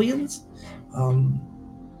mycelians.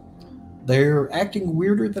 They're acting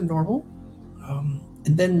weirder than normal.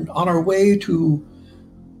 And then on our way to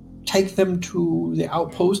take them to the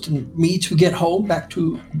outpost and me to get home back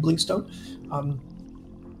to Blinkstone,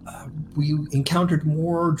 we encountered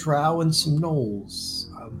more drow and some gnolls.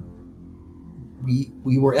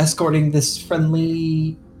 We were escorting this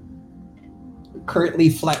friendly, currently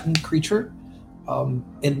flattened creature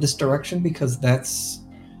in this direction because that's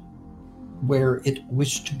where it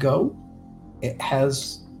wished to go. It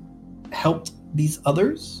has helped these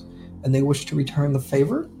others, and they wish to return the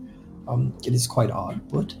favor. It is quite odd,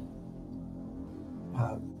 but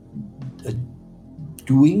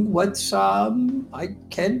doing what I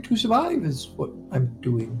can to survive is what I'm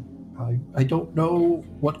doing. I don't know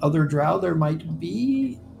what other drow there might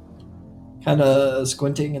be. Kind of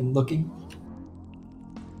squinting and looking.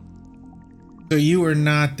 So you are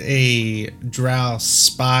not a drow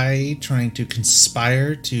spy trying to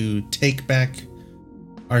conspire to take back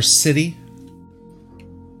our city?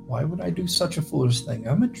 Why would I do such a foolish thing?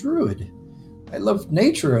 I'm a druid. I love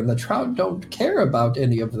nature, and the drow don't care about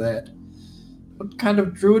any of that. What kind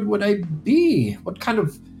of druid would I be? What kind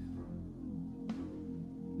of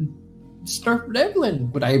Snurf Devlin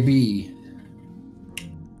would I be?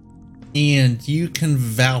 And you can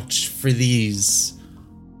vouch for these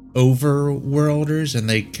overworlders, and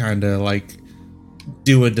they kind of like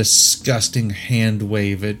do a disgusting hand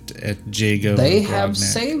wave at Jago. They and have Grognak.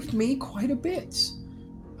 saved me quite a bit.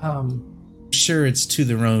 Sure, it's to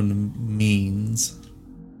their own means.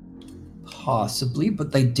 Possibly,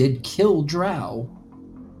 but they did kill Drow.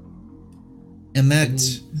 And And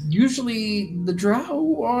that, usually the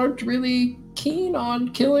Drow aren't really keen on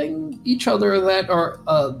killing each other that are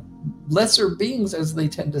lesser beings, as they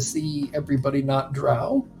tend to see everybody not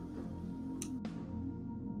Drow.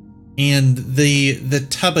 and the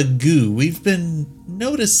tub of goo, we've been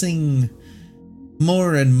noticing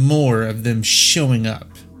more and more of them showing up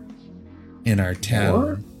in our town.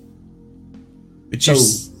 More? But So, you're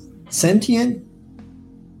sentient?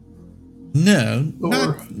 no,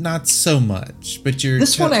 Or- not so much. But you're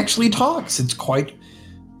This one actually talks. It's quite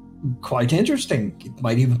interesting. It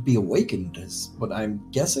might even be awakened, is what I'm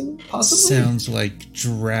guessing, possibly. sounds like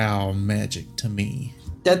drow magic to me.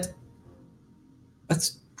 That's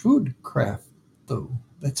Druidcraft, though.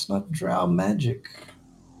 That's not Drow magic.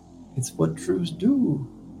 It's what Druids do.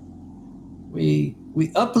 We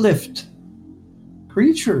uplift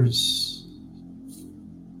creatures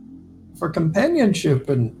for companionship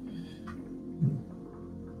and,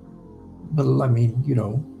 well, I mean, you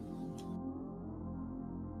know.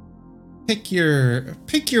 Pick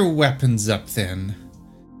your weapons up then,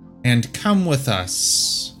 and come with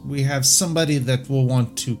us. We have somebody that will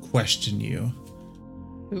want to question you.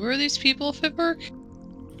 Who are these people, Fitberg?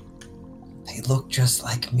 They look just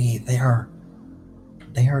like me. They are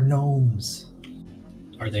gnomes.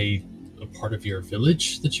 Are they a part of your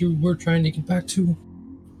village that you were trying to get back to?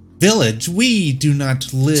 Village? We do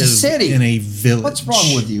not live city. in a village. What's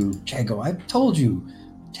wrong with you, Jago? I've told you.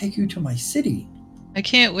 Take you to my city. I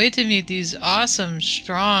can't wait to meet these awesome,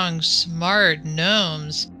 strong, smart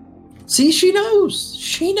gnomes. See, she knows.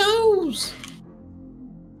 She knows.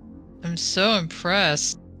 I'm so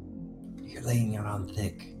impressed. You're laying it on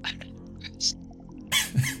thick. I'm not impressed.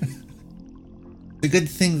 The good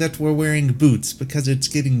thing that we're wearing boots because it's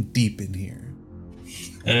getting deep in here.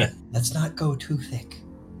 Let's not go too thick.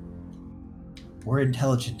 We're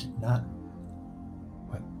intelligent, not.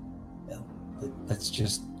 Well, let's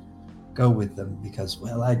just go with them because,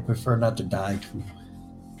 well, I'd prefer not to die to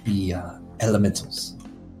the elementals.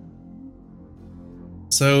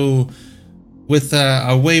 So, with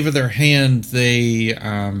a wave of their hand, they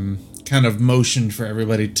kind of motioned for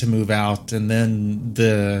everybody to move out, and then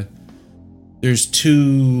there's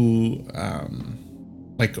two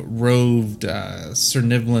like robed Sir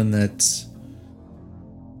Niblin that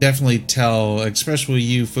definitely tell, especially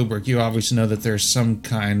you, Fuberk, you obviously know that there's some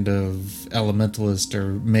kind of elementalist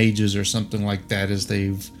or mages or something like that, as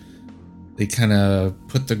they kind of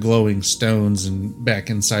put the glowing stones and back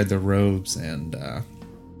inside the robes, and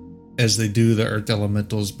as they do, the earth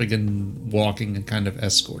elementals begin walking and kind of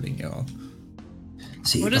escorting y'all.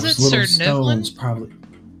 See, What is those it, little Sir Niblin? stones probably.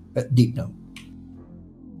 Deep gnome.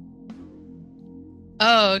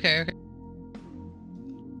 Oh, okay.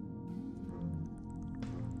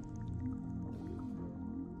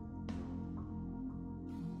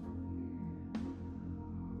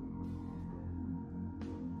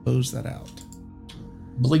 Close that out.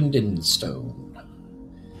 Blingden stone.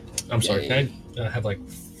 I'm sorry, Yay. can I have like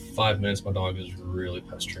 5 minutes? My dog is really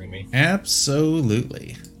pestering me.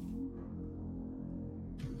 Absolutely.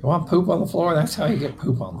 You want poop on the floor? That's how you get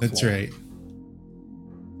poop on the That's floor. right.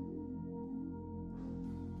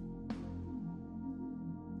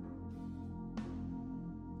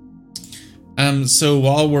 So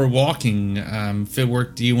while we're walking,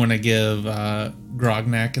 Fitwork, do you want to give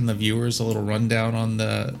Grognak and the viewers a little rundown on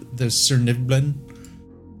the Sir Niblin?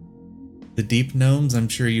 The deep gnomes? I'm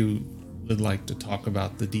sure you would like to talk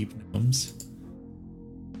about the deep gnomes.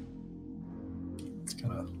 It's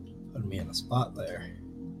kind of putting me in a spot there.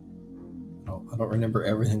 I don't remember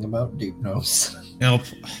everything about deep gnomes. Now,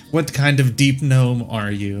 what kind of deep gnome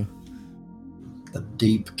are you? The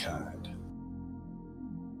deep kind.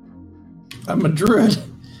 I'm a druid.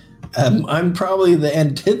 I'm probably the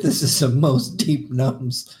antithesis of most deep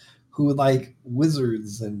gnomes who like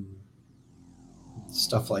wizards and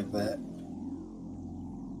stuff like that.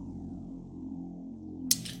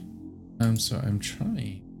 So I'm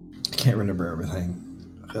trying. I can't remember everything.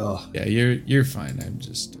 Ugh. Yeah, you're fine. I'm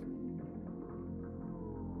just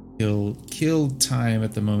kill time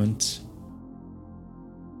at the moment.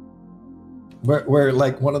 We're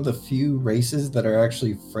like one of the few races that are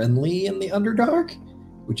actually friendly in the Underdark,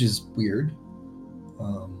 which is weird.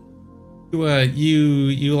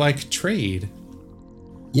 You like trade?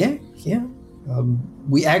 Yeah.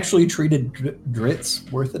 We actually treated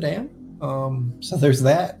Dritz worth a damn. So there's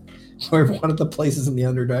that. We're one of the places in the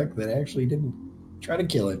Underdark that actually didn't try to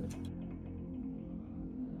kill him.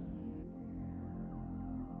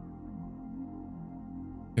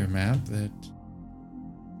 Their map that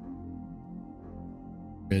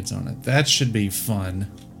bids on it. That should be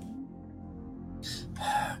fun.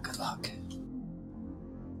 Good luck.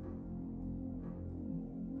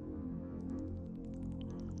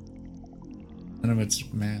 None of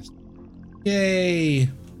it's mass. Yay!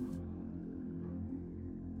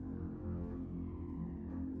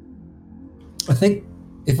 I think,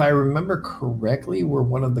 if I remember correctly, we're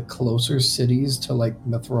one of the closer cities to like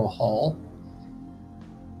Mithril Hall,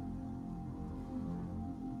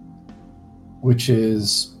 which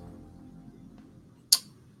is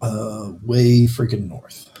way freaking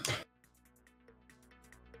north.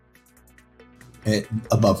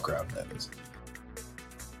 Above ground, that is.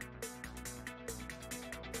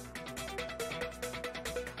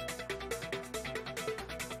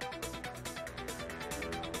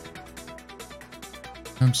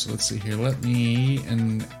 So let's see here. Let me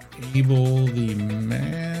enable the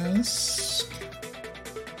mask.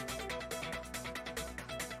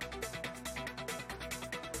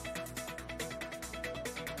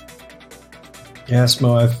 Yeah,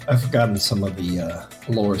 Smo, I've forgotten some of the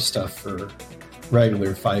lore stuff for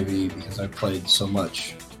regular 5e because I played so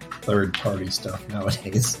much third-party stuff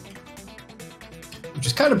nowadays. Which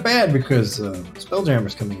is kind of bad because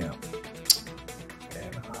Spelljammer's coming out.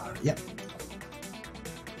 And, yeah.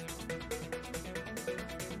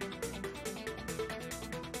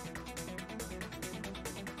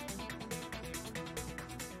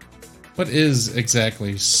 What is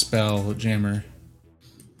exactly Spelljammer?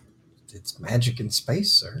 It's magic in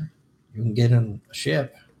space, sir. You can get on a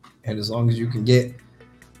ship, and as long as you can get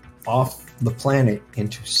off the planet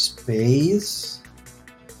into space,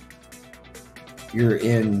 you're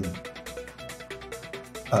in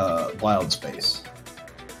wild space.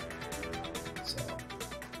 So.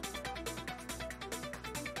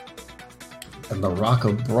 And the Rock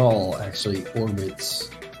of Brawl actually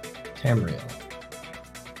orbits Tamriel.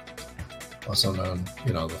 Also known,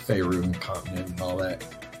 the Faerun continent and all that.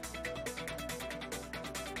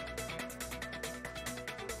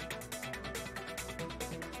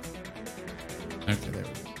 Okay, there we go.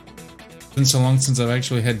 It's been so long since I've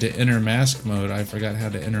actually had to enter mask mode, I forgot how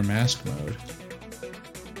to enter mask mode.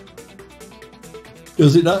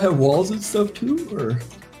 Does it not have walls and stuff too, or?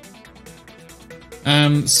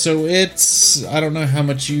 So it's, I don't know how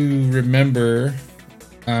much you remember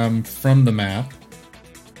from the map.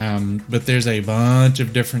 But there's a bunch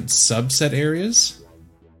of different subset areas.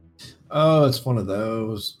 Oh, it's one of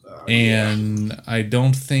those. And yeah. I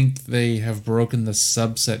don't think they have broken the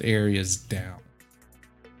subset areas down.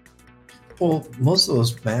 Well, most of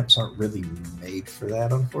those maps aren't really made for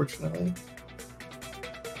that, unfortunately.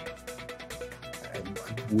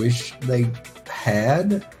 I wish they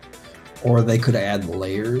had, or they could add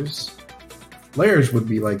layers. Layers would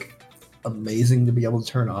be like amazing to be able to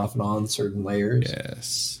turn off and on certain layers.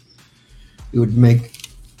 Yes. It would make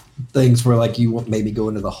things where like you maybe go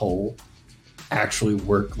into the hole actually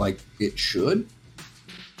work like it should.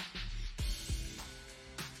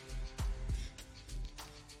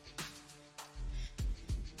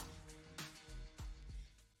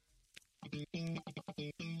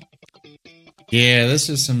 Yeah, this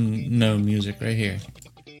is some no music right here.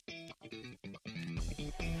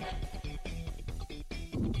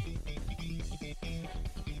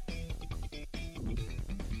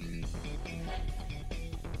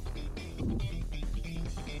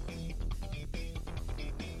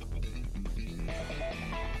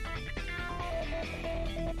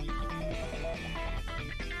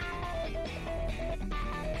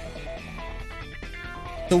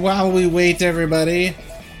 So while we wait, everybody,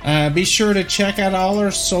 be sure to check out all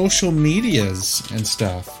our social medias and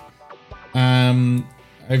stuff.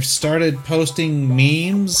 I've started posting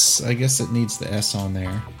memes. I guess it needs the S on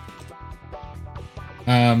there.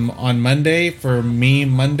 On Monday for Meme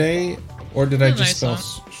Monday, or did I just spell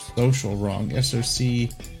social wrong? SOC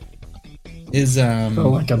is I feel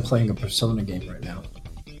like I'm playing a Persona game right now.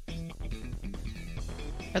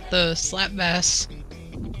 At the slap bass.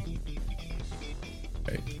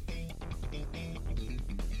 Right.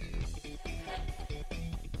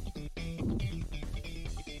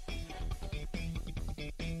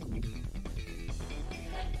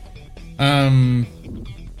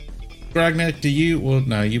 Grognak, do you? Well,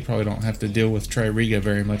 no, you probably don't have to deal with Tririga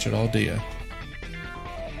very much at all, do you?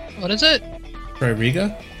 What is it?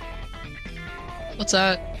 Tririga? What's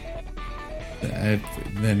that?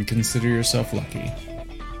 Then consider yourself lucky.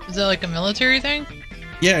 Is that like a military thing?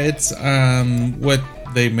 Yeah, it's what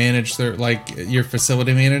they manage their, like your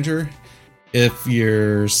facility manager. If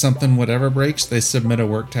your something whatever breaks, they submit a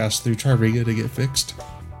work task through Charviga to get fixed.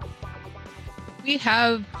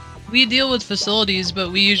 We deal with facilities,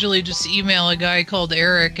 but we usually just email a guy called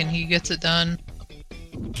Eric and he gets it done.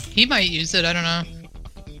 He might use it, I don't know.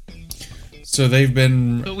 So they've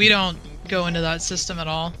been... But we don't go into that system at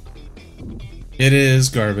all. It is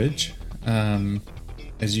garbage.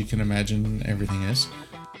 As you can imagine, everything is.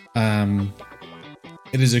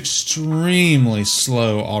 It is extremely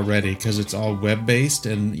slow already because it's all web-based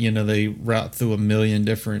and, you know, they route through a million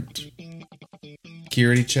different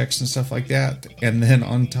security checks and stuff like that. And then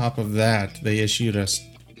on top of that, they issued us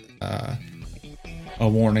a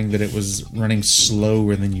warning that it was running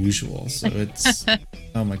slower than usual. So it's...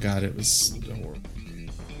 oh my god, it was horrible.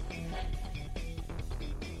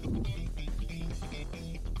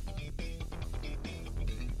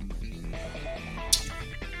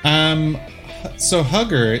 So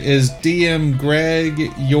Hugger, is DM Greg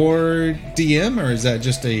your DM, or is that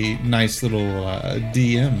just a nice little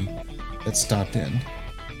DM that stopped in?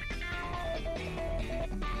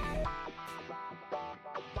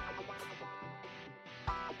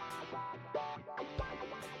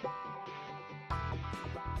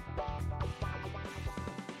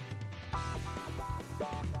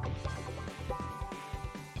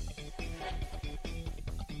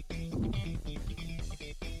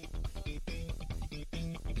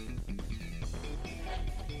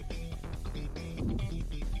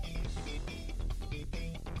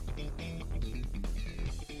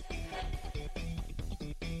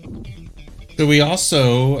 So we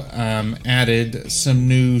also added some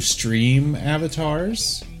new stream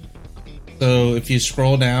avatars. So if you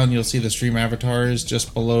scroll down, you'll see the stream avatars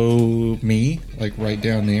just below me, like right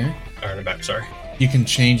down there. Or in the back, sorry. You can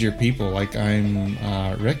change your people. Like I'm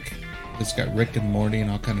Rick. It's got Rick and Morty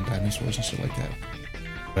and all kind of dinosaurs and shit like that.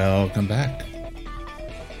 Welcome back.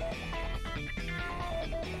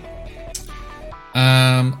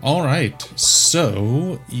 All right.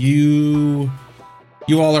 So you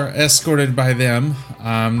all are escorted by them.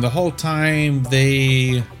 The whole time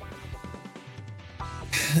they've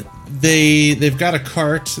got a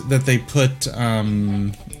cart that they put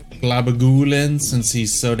Glabagool in since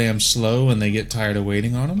he's so damn slow and they get tired of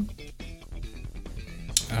waiting on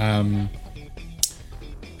him.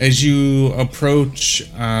 As you approach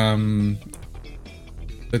the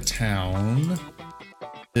town,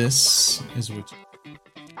 this is what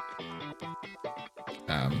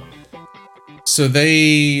so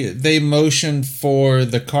they motion for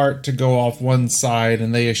the cart to go off one side,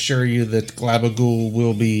 and they assure you that Glabagool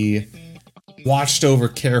will be watched over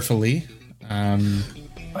carefully. I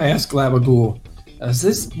asked Glabagool, is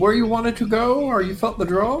this where you wanted to go, or you felt the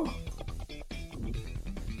draw?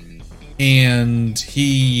 And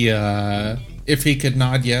he, if he could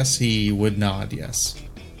nod yes, he would nod yes.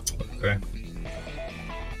 Okay.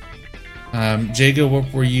 Jago,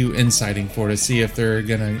 what were you inciting for, to see if they're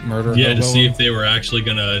gonna murder? Yeah, Hobo? to see if they were actually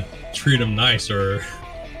gonna treat him nice or.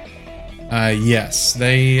 Yes,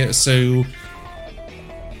 you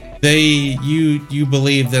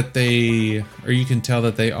believe that they, or you can tell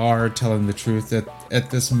that they are telling the truth. That at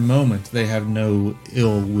this moment they have no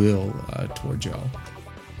ill will towards y'all.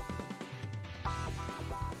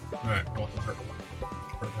 All right, well, hurt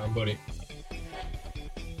down, buddy.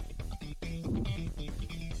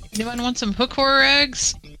 Anyone want some hook horror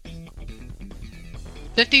eggs?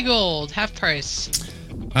 50 gold, half price.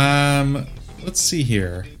 Let's see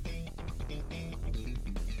here.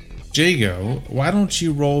 Jago, why don't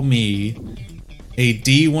you roll me a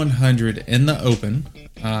D100 in the open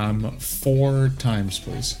 4 times,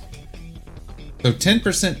 please? So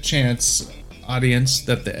 10% chance, audience,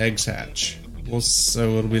 that the eggs hatch. Well,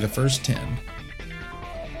 so it'll be the first 10.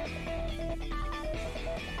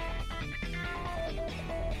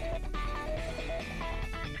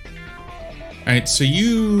 Alright, so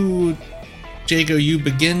you, Jago, you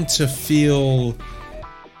begin to feel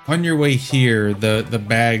on your way here, the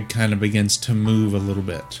bag kind of begins to move a little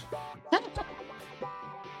bit.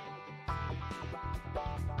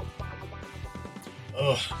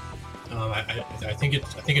 Oh, I think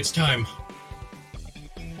it's time.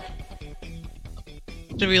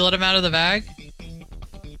 Should we let him out of the bag?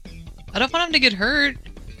 I don't want him to get hurt.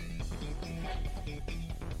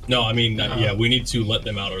 No, I mean, yeah, we need to let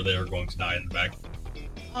them out or they're going to die in the bag.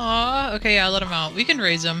 Aw, okay, yeah, let him out. We can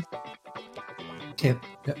raise him. Can't.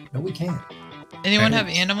 No, we can't. Anyone have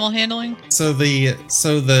animal handling? So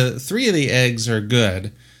the 3 of the eggs are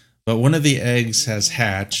good, but one of the eggs has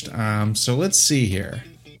hatched. So let's see here.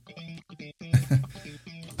 Can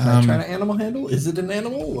I try to animal handle? Is it an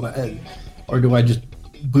animal? Or do I just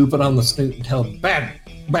boop it on the snoot and tell him, bad,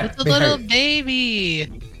 It's a little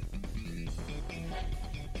baby.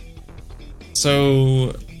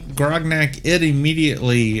 So, Grognak, it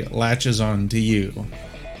immediately latches on to you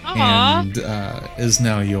Aw. and is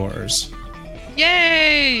now yours.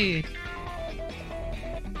 Yay!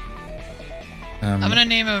 I'm gonna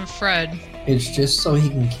name him Fred. It's just so he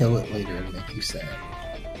can kill it later and make you sad.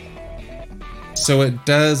 So it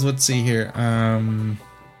does, let's see here.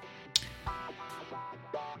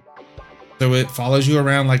 So it follows you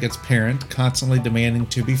around like its parent, constantly demanding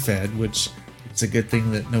to be fed, which it's a good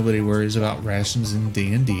thing that nobody worries about rations in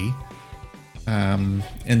D&D.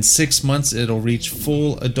 In 6 months, it'll reach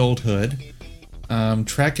full adulthood.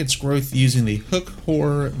 Track its growth using the Hook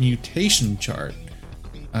Horror mutation chart.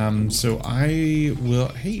 So I will...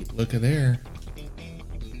 Hey, look at there.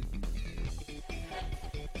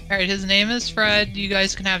 Alright, his name is Fred. You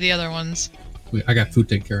guys can have the other ones. I got food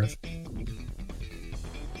taken care of.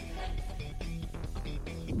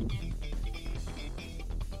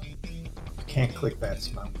 Can't click that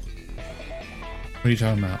spell. What are you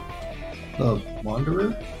talking about? The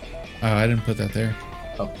Wanderer? Oh, I didn't put that there.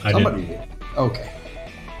 Oh, I somebody did. Okay.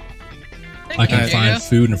 I can Thank you. find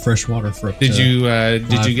food and fresh water for up Did to you 5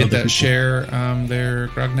 get other that people. share there,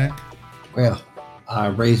 Grognak? Well, I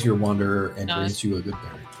raise your Wanderer and Nice. raise you a good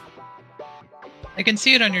berry. I can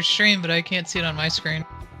see it on your stream, but I can't see it on my screen.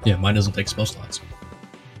 Yeah, mine doesn't take spell slots.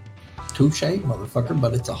 Touche, motherfucker,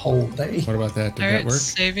 but it's a whole day. What about that? Did that Alright, work?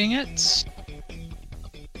 saving it.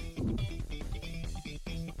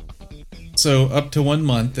 So up to 1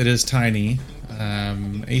 month, it is tiny.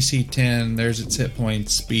 AC 10, there's its hit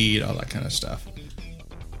points, speed, all that kind of stuff.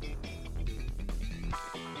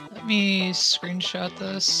 Let me screenshot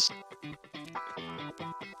this.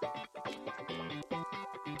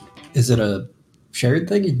 Is it a shared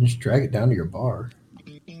thing? You can just drag it down to your bar.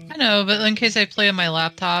 I know, but in case I play on my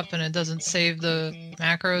laptop and it doesn't save the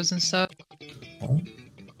macros and stuff. Oh.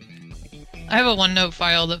 I have a OneNote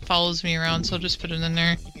file that follows me around, so I'll just put it in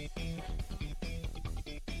there.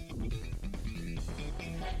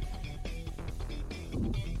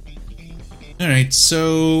 All right,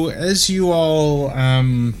 so as you all,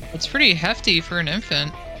 It's pretty hefty for an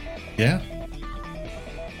infant. yeah,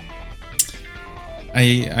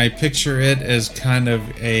 I picture it as kind of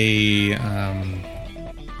a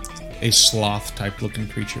sloth type looking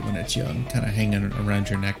creature when it's young, kind of hanging around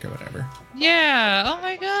your neck or whatever. Yeah, oh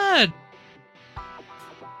my god.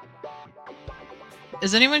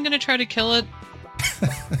 Is anyone gonna try to kill it?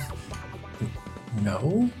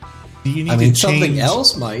 No. Do you need I mean, to something change?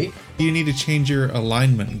 else might. Do you need to change your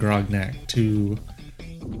alignment, Grognak, to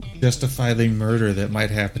justify the murder that might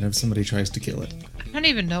happen if somebody tries to kill it? I don't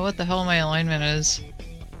even know what the hell my alignment is.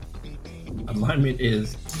 Alignment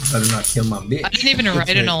is better not kill my bitch. I didn't even write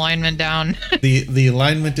an right. alignment down. The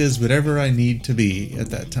alignment is whatever I need to be at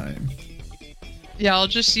that time. Yeah, I'll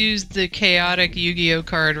just use the chaotic Yu-Gi-Oh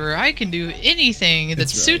card where I can do anything that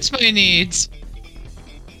That's right. suits my needs.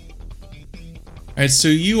 All right, so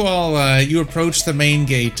you all you approach the main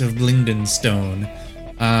gate of Blingdenstone.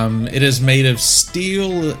 It is made of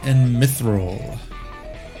steel and mithril.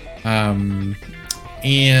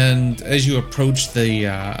 And as you approach,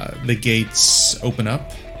 the gates open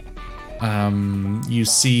up. You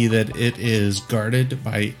see that it is guarded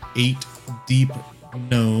by 8 deep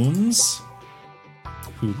gnomes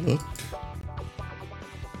who look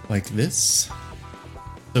like this.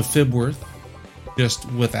 So Fibworth, just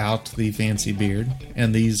without the fancy beard,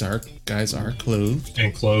 and these guys are clothed.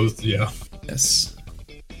 And clothed, yeah. Yes.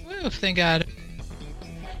 Woo, thank God.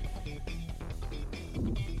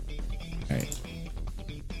 All right.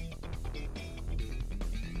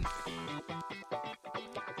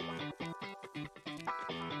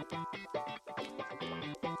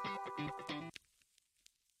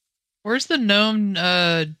 Where's the gnome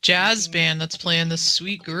jazz band that's playing this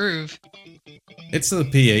sweet groove? It's the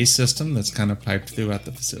PA system that's kind of piped throughout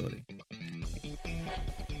the facility.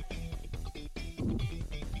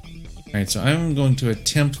 Alright, so I'm going to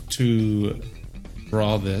attempt to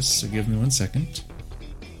draw this, so give me 1 second.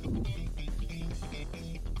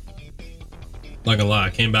 Not gonna lie, I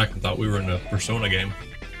came back and thought we were in a Persona game.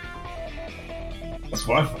 That's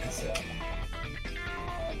what I fucking said.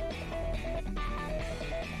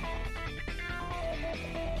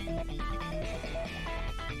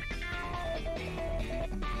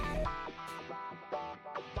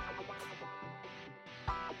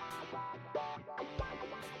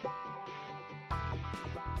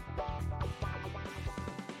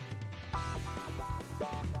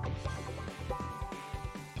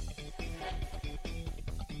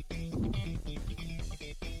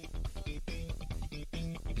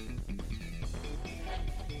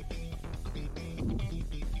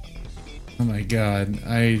 Oh my god,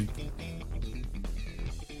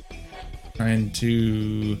 trying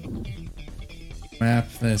to map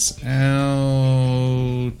this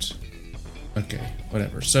out. Okay,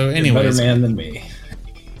 whatever. So You're a anyways, better man than me.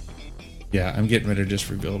 yeah, I'm getting ready to just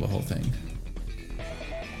reveal the whole thing.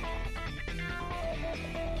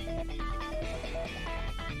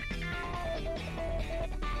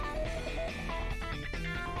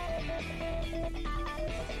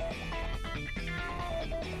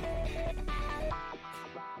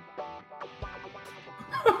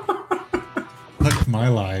 Fuck my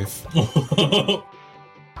life.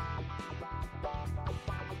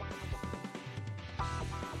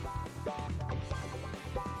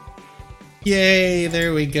 Yay,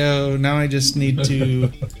 there we go. Now I just need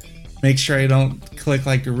to make sure I don't click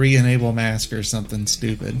like re-enable mask or something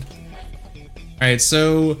stupid. Alright,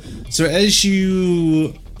 so as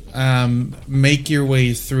you make your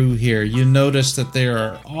way through here, you notice that there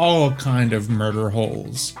are all kind of murder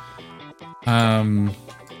holes.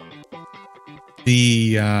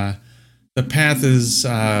 The path is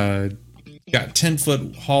got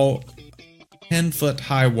 10-foot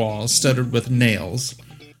high walls studded with nails.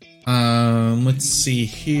 Let's see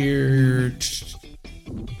here.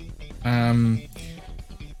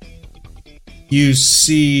 You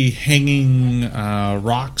see hanging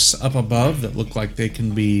rocks up above that look like they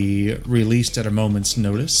can be released at a moment's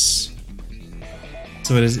notice.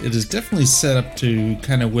 So it is definitely set up to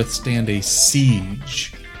kind of withstand a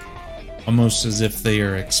siege, almost as if they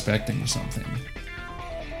are expecting something.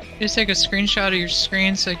 Just take a screenshot of your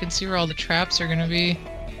screen so I can see where all the traps are going to be.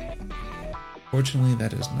 Fortunately,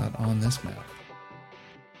 that is not on this map.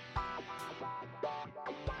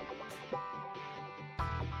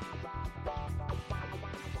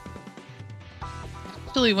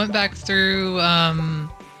 Actually went back through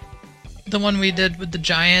the one we did with the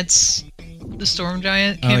giants, the Storm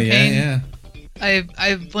Giant campaign. Oh yeah. I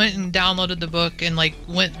went and downloaded the book and like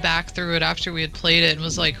went back through it after we had played it and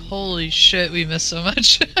was like, holy shit, we missed so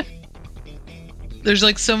much. There's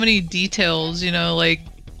like so many details, you know, like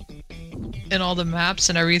in all the maps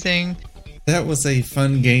and everything. That was a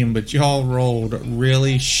fun game, but y'all rolled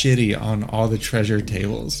really shitty on all the treasure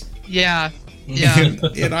tables. Yeah. Yeah.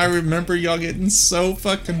 And I remember y'all getting so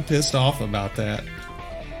fucking pissed off about that.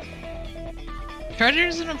 Treasure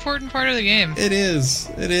is an important part of the game. It is.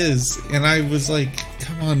 And I was like,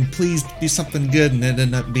 come on, please do something good. And it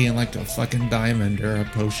ended up being like a fucking diamond or a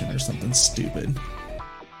potion or something stupid.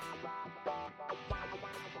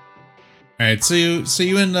 Alright, so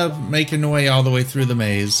you end up making your way all the way through the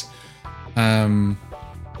maze. And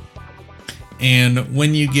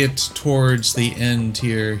when you get towards the end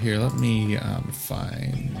here, let me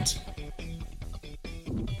find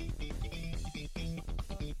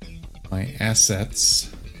my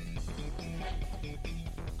assets.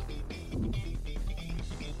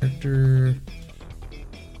 Character.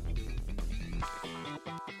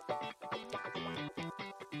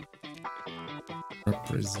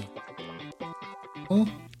 Represent. Oh.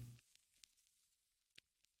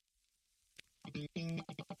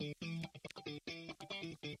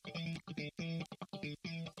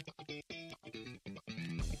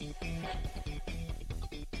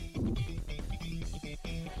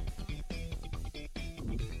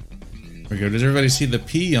 There we go. Does everybody see the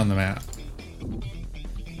P on the map?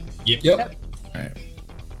 Yep. All right.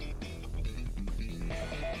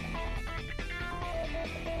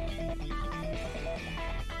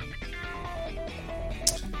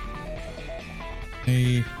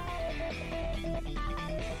 Hey.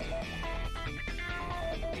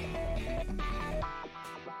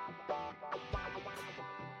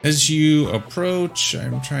 As you approach,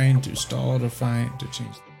 I'm trying to stall to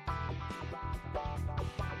change.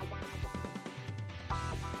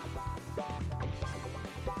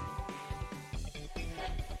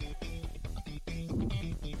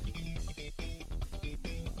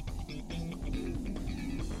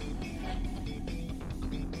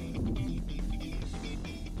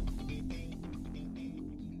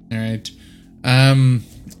 All right.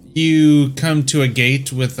 You come to a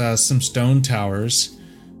gate with some stone towers.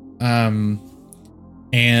 And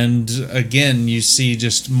again, you see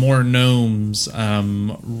just more gnomes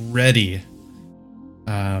ready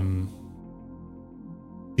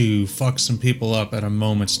to fuck some people up at a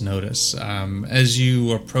moment's notice. As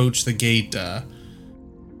you approach the gate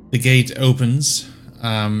opens,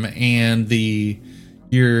 and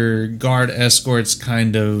your guard escorts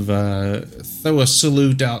kind of throw a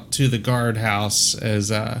salute out to the guardhouse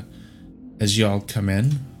as y'all come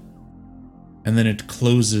in. And then it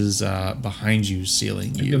closes behind you,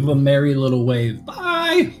 sealing you. Give a merry little wave.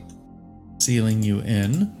 Bye! Sealing you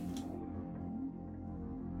in.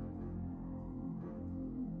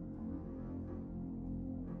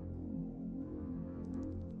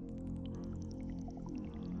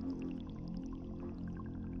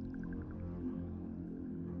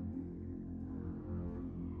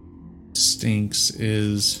 instincts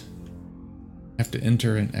is have to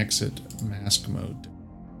enter and exit mask mode.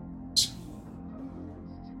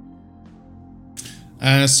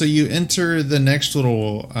 So you enter the next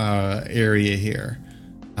little area here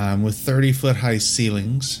with 30-foot high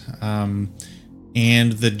ceilings.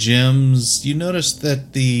 And the gems, you notice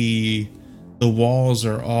that the walls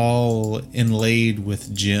are all inlaid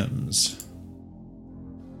with gems.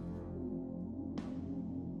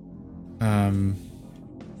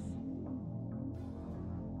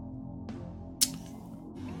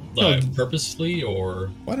 Like purposely,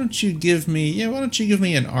 or why don't you give me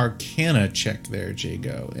an Arcana check there,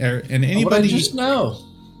 Jago? And What anybody I just know.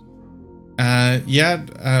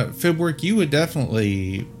 Fibwork, you would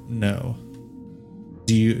definitely know.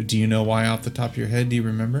 Do you know why off the top of your head? Do you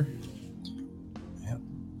remember?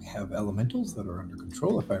 We have elementals that are under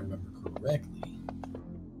control, if I remember correctly.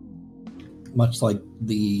 Much like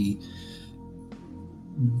the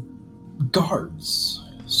guards.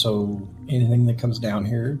 So anything that comes down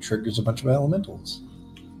here triggers a bunch of elementals.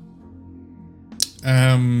 So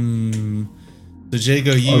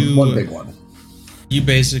Jago, Or one big one. You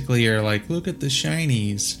basically are like, look at the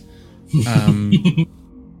shinies.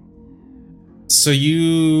 So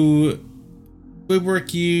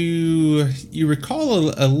Woodwork, you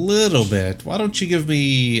recall a little bit. Why don't you give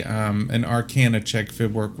me an Arcana check,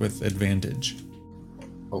 Fibwork, with advantage?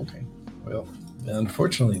 Okay. Well,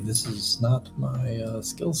 unfortunately, this is not my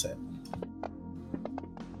skill set.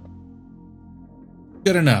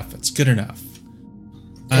 Good enough. It's good enough.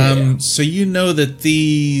 Yeah. So you know that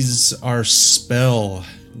these are spell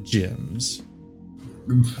gems.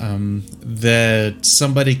 That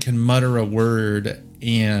somebody can mutter a word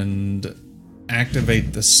and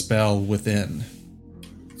activate the spell within.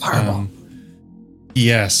 Fireball.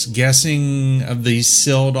 Yes, guessing of the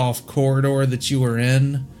sealed off corridor that you were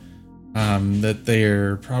in, that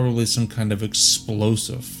they're probably some kind of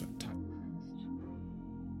explosive.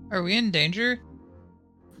 Are we in danger?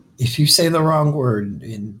 If you say the wrong word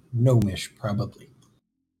in Gnomish, probably.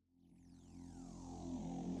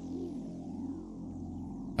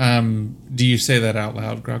 Do you say that out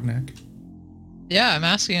loud, Grognak? Yeah, I'm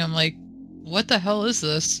asking him, like, what the hell is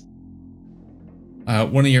this?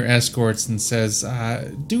 One of your escorts and says,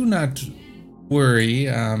 do not worry,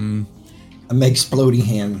 I make exploding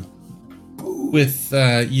hand. with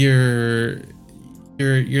your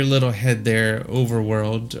little head there,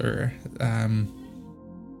 Overworld, or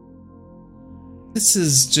this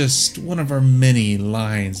is just one of our many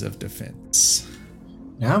lines of defense.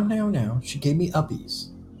 Now. She gave me uppies.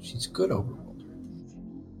 She's good overworld.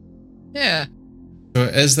 Yeah. So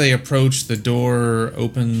as they approach, the door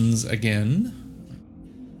opens again.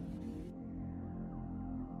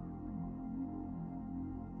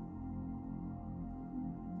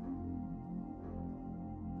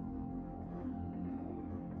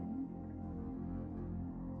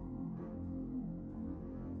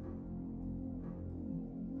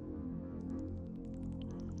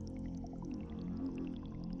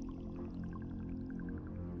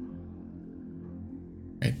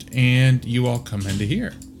 Right, and you all come into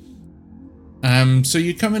here. So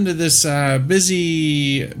you come into this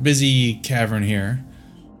busy cavern here,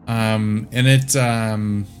 and it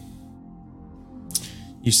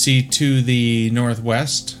you see to the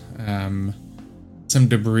northwest some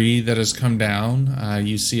debris that has come down.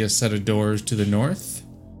 You see a set of doors to the north.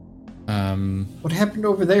 What happened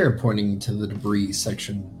over there, pointing to the debris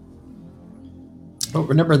section? I don't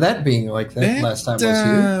remember that being like that last time I was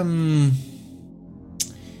here.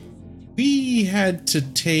 We had to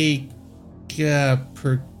take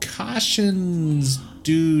precautions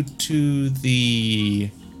due to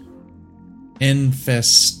the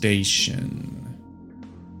infestation.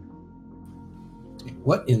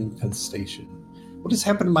 What infestation? What has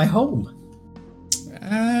happened to my home?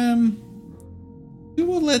 We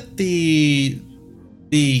will let the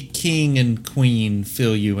king and queen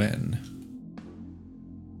fill you in.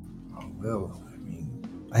 Oh, well, I mean,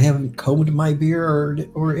 I haven't combed my beard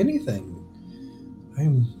or anything.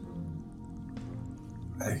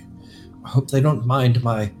 I hope they don't mind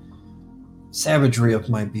my savagery of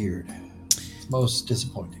my beard. It's most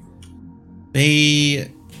disappointing. They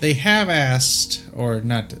have asked, or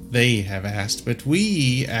not they have asked, but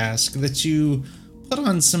we ask that you put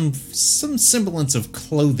on some semblance of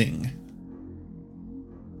clothing.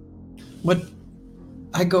 But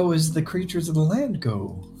I go as the creatures of the land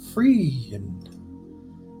go, free and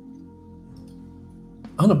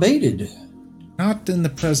unabated. Not in the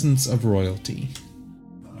presence of royalty.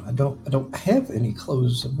 I don't have any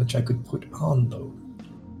clothes of which I could put on, though.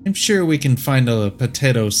 I'm sure we can find a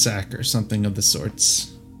potato sack or something of the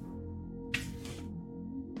sorts.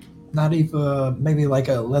 Not even maybe like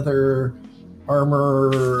a leather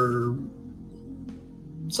armor,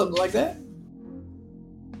 something like that.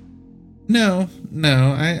 No,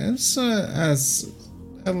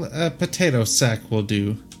 a potato sack will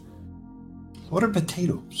do. What are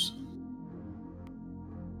potatoes?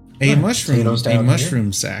 A There are mushroom, potatoes a down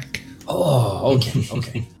mushroom sack. Oh, okay,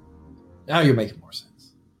 okay. Now you're making more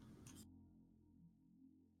sense.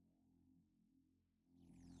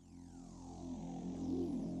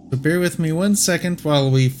 So bear with me 1 second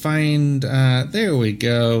while we find. There we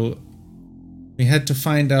go. We had to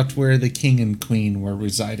find out where the king and queen were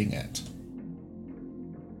residing at.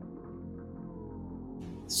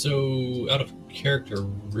 So, out of character,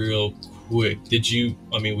 real quick, did you?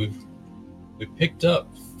 I mean, we picked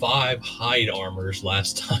up 5 hide armors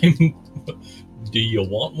last time. Do you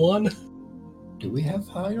want one? Do we have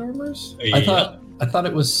hide armors? Yeah. I thought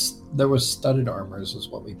it was there was studded armors is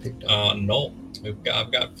what we picked up. No.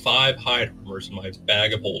 I've got 5 hide armors in my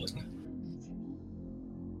bag of holding.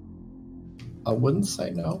 I wouldn't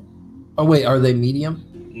say no. Oh wait, are they medium?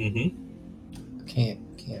 Mm-hmm. Can't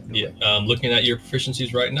do Yeah. it. I'm looking at your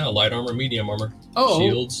proficiencies right now. Light armor, medium armor, Oh.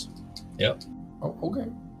 shields. Yep. Oh, okay.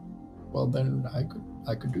 Well then I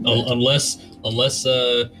could do that. Unless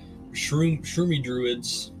shroomy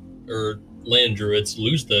druids or land druids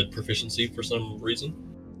lose the proficiency for some reason.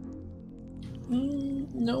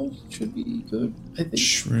 No, should be good. I think.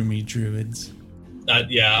 Shroomy druids.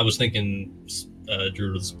 I was thinking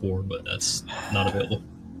druid of the spore, but that's not available.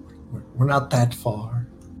 We're not that far.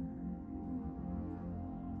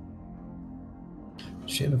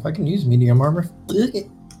 Shit, if I can use medium armor. Can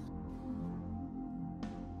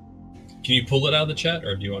you pull it out of the chat,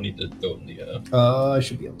 or do you want me to go in the? I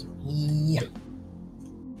should be able to. Yeah.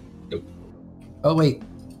 Nope. Oh wait,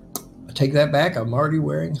 I take that back. I'm already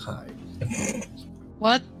wearing hide.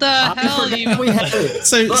 What the hell? We have it.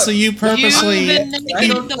 So you purposely You've been I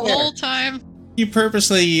naked don't the care. whole time.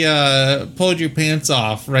 pulled your pants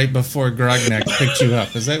off right before Grognak picked you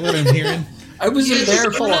up. Is that what I'm hearing? I was You in bear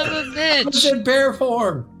son form. of a I was bitch. in bear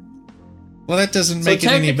form. Well, that doesn't So make it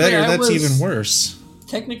any technically better. I That's was- even worse.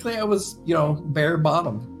 Technically, I was, bare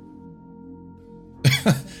bottom.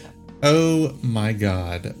 Oh my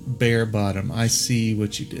god. Bare bottom. I see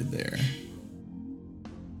what you did there.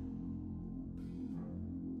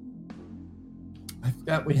 I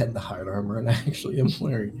forgot we had the hide armor, and I actually am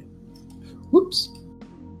wearing it. Whoops.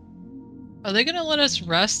 Are they gonna let us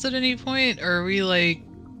rest at any point, or are we like?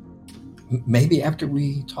 Maybe after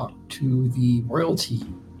we talk to the royalty.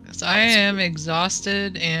 'Cause I am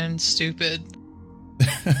exhausted and stupid.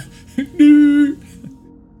 No.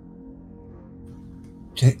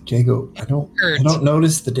 Jago, I Hurt. don't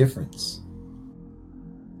notice the difference.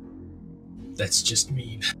 That's just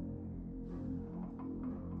mean.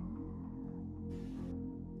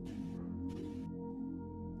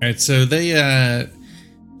 Alright, so they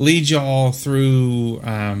lead you all through.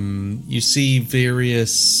 You see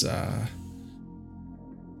various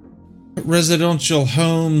residential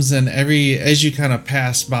homes, and as you kind of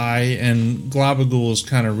pass by, and Globagul's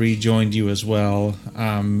kind of rejoined you as well.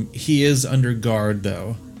 He is under guard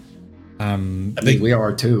though. I mean, we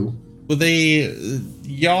are too. Well, they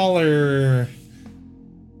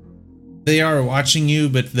are watching you,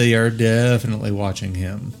 but they are definitely watching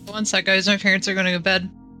him. One sec, guys. My parents are going to go to bed.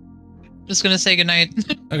 Just gonna say goodnight.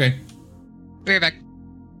 Okay. Be right back.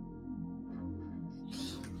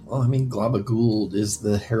 Well, I mean, Globagul is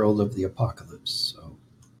the herald of the apocalypse, so.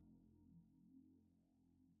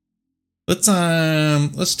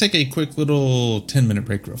 Let's take a quick little 10-minute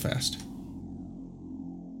break real fast.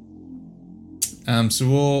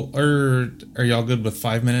 So are y'all good with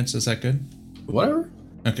 5 minutes? Is that good? Whatever.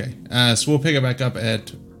 Okay. So we'll pick it back up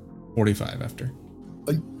at 45 after.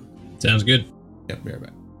 Sounds good. Yep, be right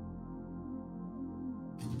back.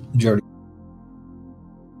 Jody.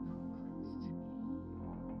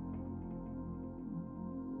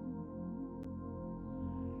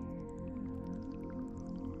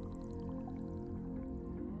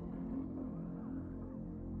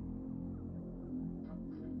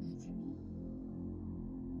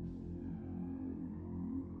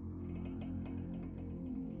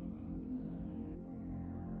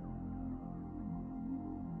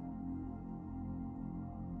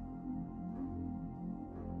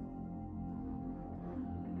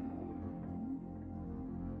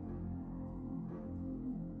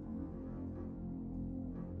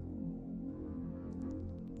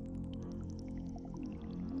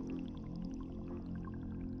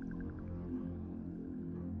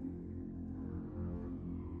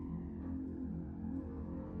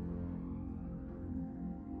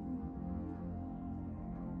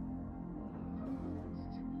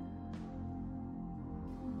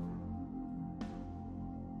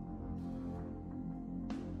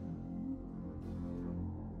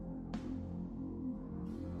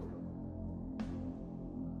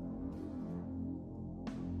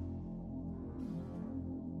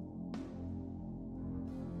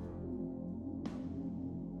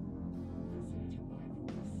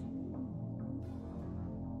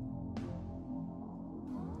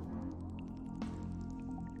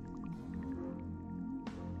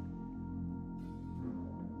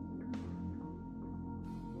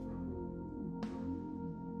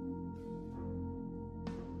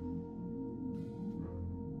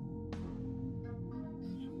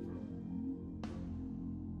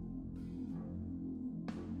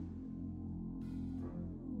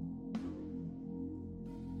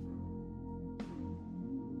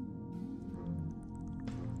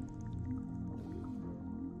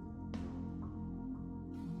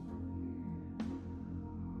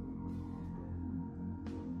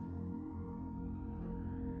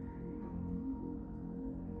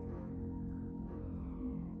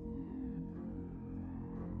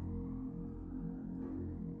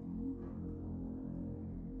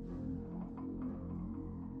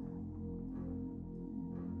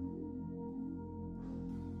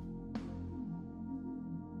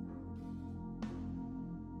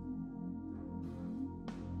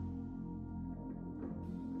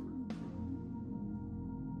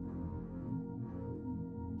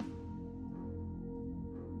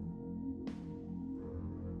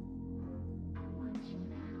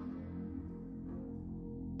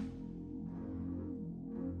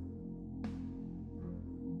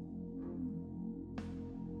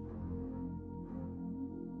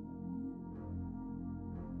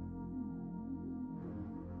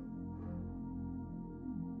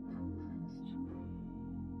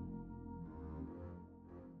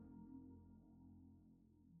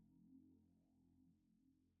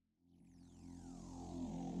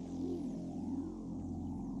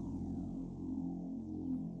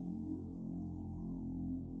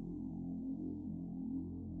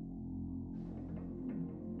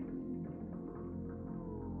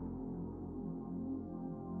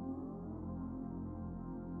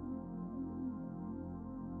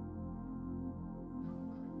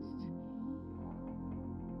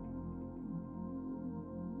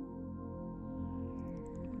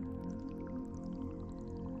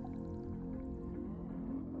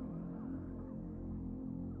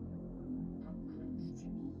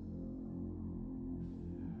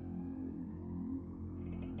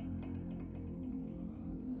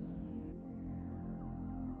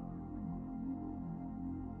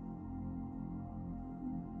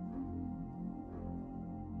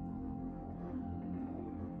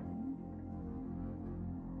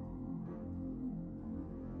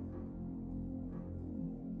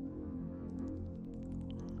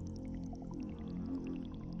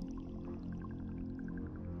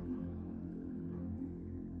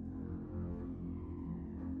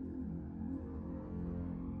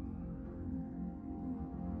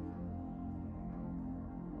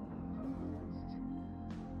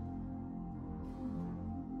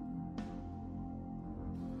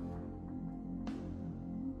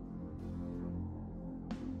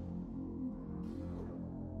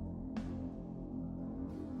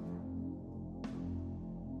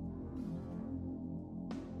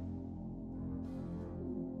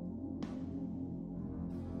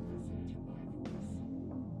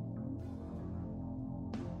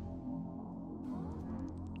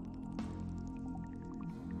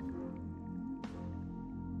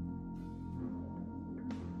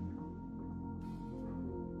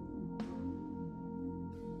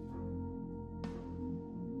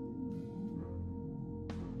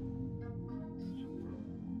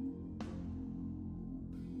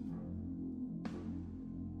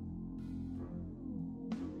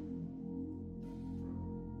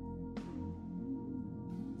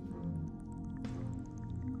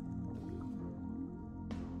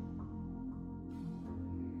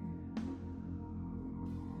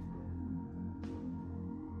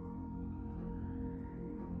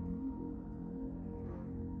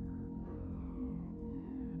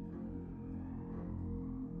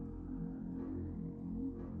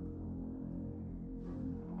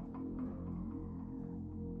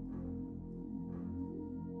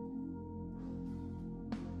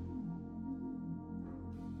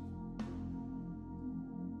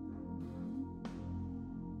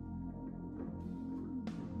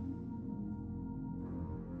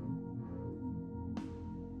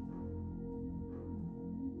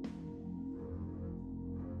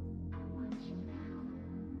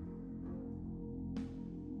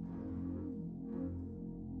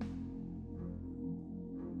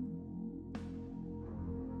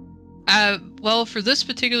 Well, for this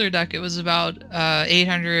particular deck, it was about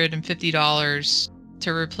 $850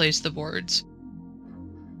 to replace the boards.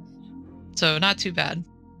 So not too bad.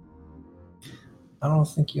 I don't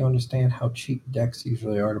think you understand how cheap decks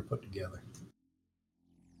usually are to put together.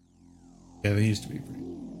 Yeah, they used to be pretty.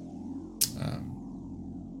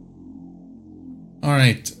 All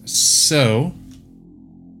right, so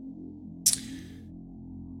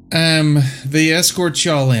they escort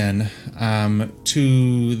y'all in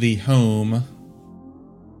to the home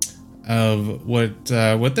of what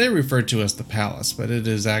they refer to as the palace, but it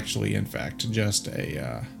is actually, in fact, just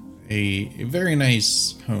a very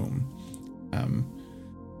nice home.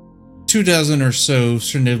 24 or so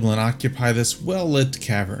Sir Niblin occupy this well-lit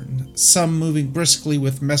cavern, some moving briskly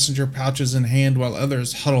with messenger pouches in hand, while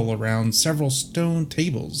others huddle around several stone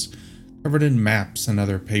tables covered in maps and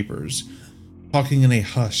other papers, talking in a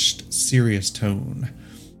hushed, serious tone.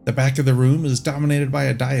 The back of the room is dominated by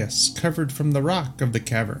a dais covered from the rock of the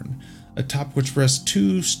cavern, atop which rest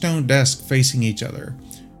 2 stone desks facing each other.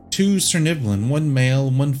 2 Sir Niblin, 1 male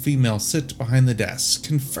and 1 female, sit behind the desk,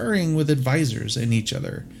 conferring with advisors and each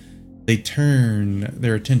other. They turn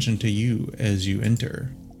their attention to you as you enter.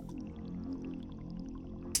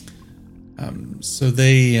 So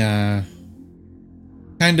they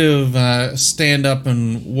kind of stand up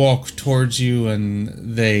and walk towards you, and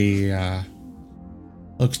they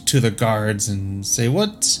look to the guards and say, Who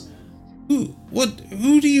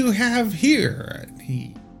do you have here?"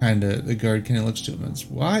 And the guard kind of looks to him and says,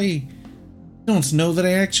 "Why, I don't know that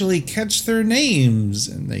I actually catch their names."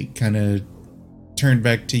 And they kind of turn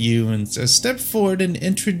back to you and says, "Step forward and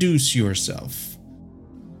introduce yourself."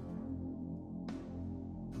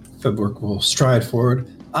 Fibwork will stride forward.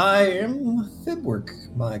 "I am Fibwork,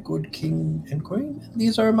 my good king and queen.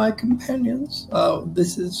 These are my companions.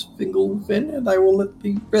 This is Fingal Finn, and I will let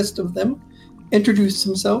the rest of them introduce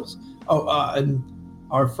themselves. And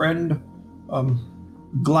our friend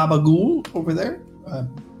Glabagool over there.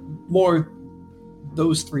 More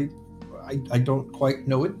those 3. I don't quite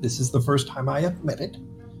know it. This is the first time I have met it.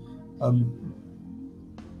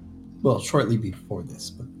 Well, shortly before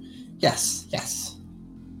this, but yes.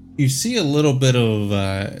 You see a little bit of,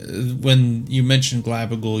 when you mention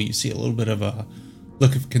Glabagool, you see a little bit of a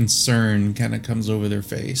look of concern kind of comes over their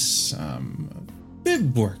face.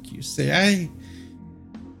 Fibwork, you say,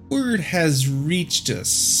 word has reached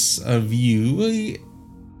us of you,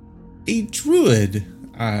 a druid,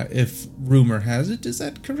 if rumor has it. Is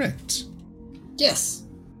that correct? Yes.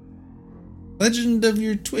 Legend of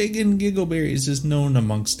your twig and giggleberries is known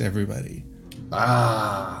amongst everybody.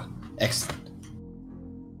 Ah, excellent.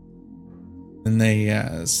 And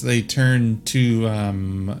they turn to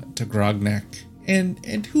Grognak.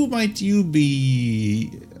 And who might you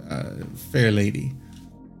be, fair lady?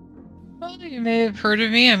 Well, you may have heard of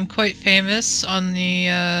me. I'm quite famous on the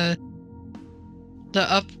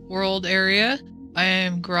Upworld area. I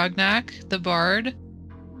am Grognak, the bard,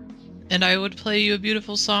 and I would play you a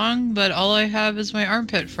beautiful song, but all I have is my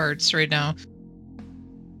armpit farts right now.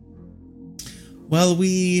 Well,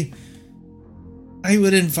 I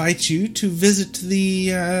would invite you to visit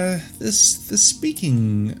the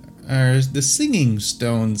singing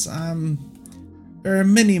stones. There are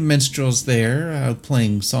many minstrels there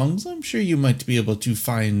playing songs. I'm sure you might be able to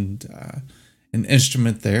find an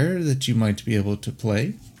instrument there that you might be able to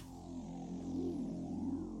play.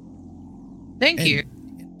 Thank you.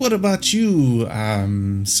 What about you,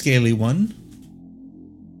 Scaly One?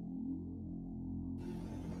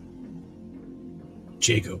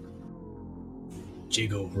 Jago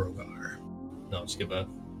Rogar. No, just give a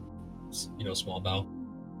small bow.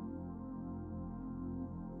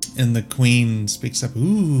 And the queen speaks up.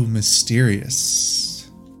 Ooh,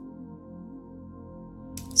 mysterious.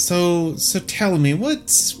 So tell me,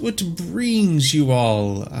 what brings you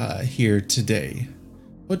all here today?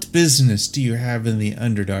 What business do you have in the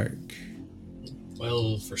Underdark?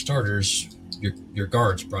 Well, for starters, your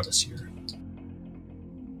guards brought us here.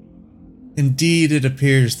 Indeed, it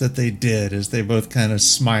appears that they did, as they both kind of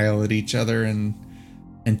smile at each other and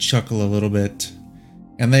chuckle a little bit.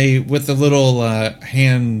 And they, with a little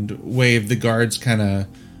hand wave, the guards kind of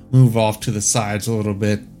move off to the sides a little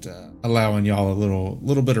bit, allowing y'all a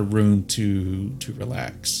little bit of room to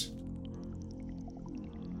relax.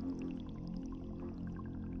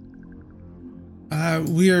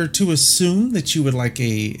 We are to assume that you would like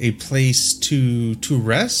a place to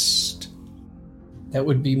rest. That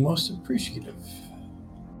would be most appreciative.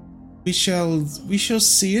 We shall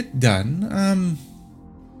see it done.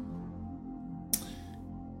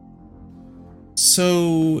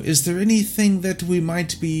 So, is there anything that we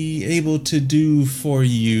might be able to do for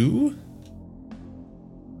you?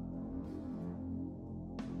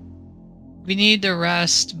 We need to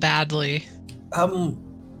rest badly. On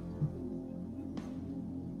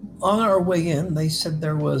our way in, they said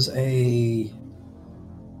there was a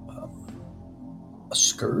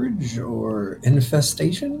scourge or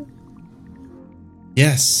infestation.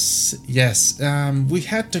 Yes. We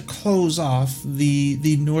had to close off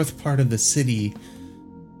the north part of the city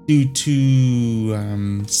due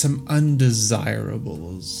to some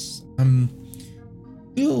undesirables.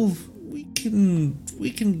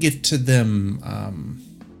 We can get to them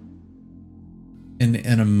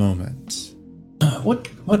in a moment. What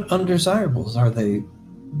undesirables are they?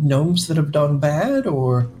 Gnomes that have done bad,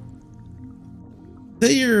 or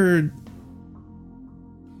They are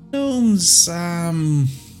gnomes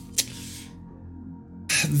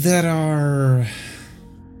that are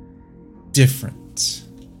different.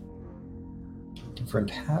 different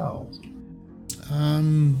how?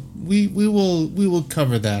 We will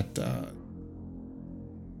cover that.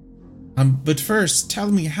 But first,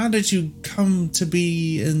 tell me, how did you come to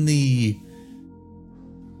be in the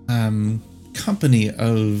company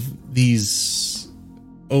of these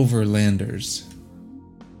overlanders?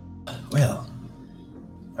 Well,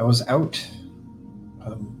 I was out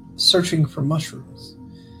searching for mushrooms,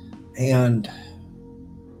 and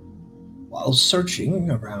while searching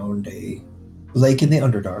around a lake in the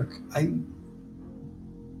Underdark, I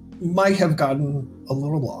might have gotten a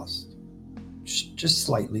little lost, just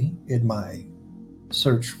slightly, in my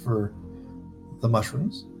search for the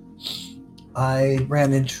mushrooms. I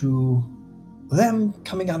ran into them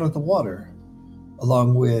coming out of the water,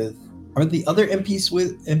 along with... Are the other NPCs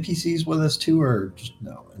with us too, or just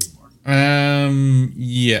no anymore?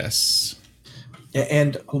 Yes.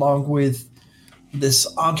 And along with this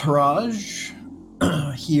entourage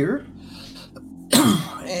here,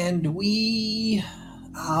 and we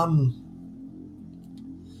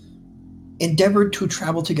endeavored to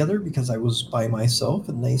travel together because I was by myself,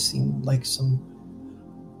 and they seemed like some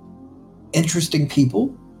interesting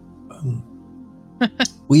people.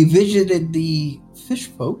 We visited the fish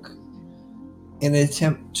folk in an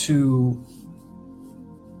attempt to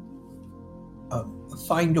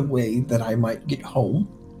find a way that I might get home.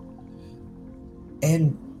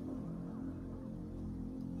 And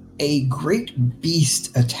a great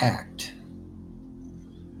beast attacked.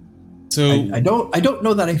 So I don't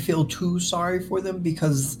know that I feel too sorry for them,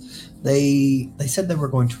 because they said they were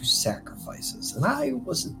going to sacrifice us, and I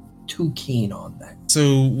wasn't too keen on that.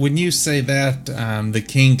 So when you say that, the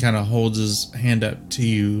king kind of holds his hand up to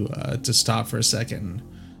you to stop for a second.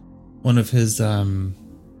 One of his,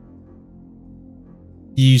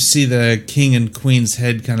 you see the king and queen's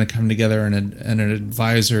head kind of come together, and an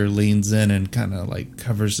advisor leans in and kind of like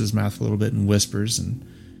covers his mouth a little bit and whispers, and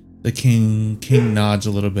the king nods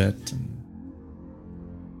a little bit,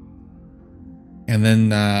 and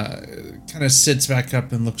then kind of sits back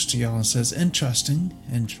up and looks to y'all and says, "Interesting.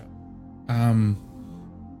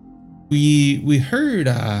 We heard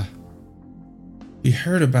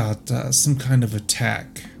about some kind of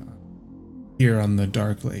attack here on the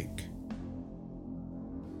Dark Lake.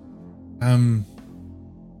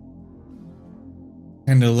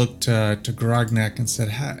 Kind of looked to Grognak and said,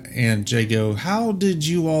 and Jago, how did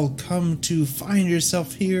you all come to find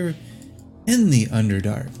yourself here in the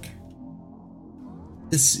Underdark?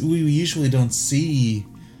 We usually don't see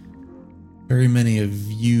very many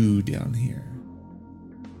of you down here."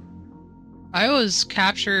 I was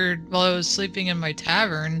captured while I was sleeping in my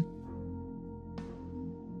tavern.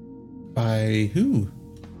 By who?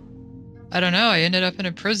 I don't know. I ended up in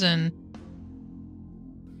a prison.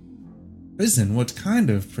 Prison? What kind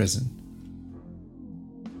of prison?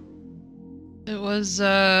 It was, Is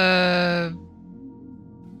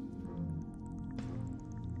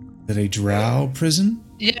it a drow prison?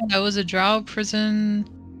 yeah, it was a drow prison.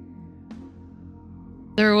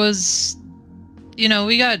 There was,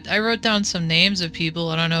 I wrote down some names of people.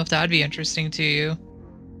 I don't know if that'd be interesting to you.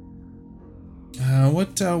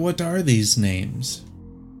 What are these names?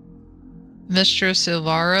 Mistress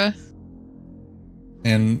Ilvara.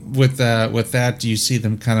 And with that, you see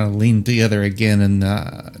them kind of lean together again, and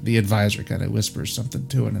the advisor kind of whispers something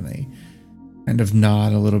to it, and they kind of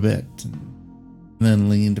nod a little bit, and then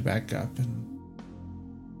leaned back up and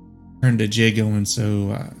turned to Jago and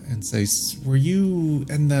says, "Were you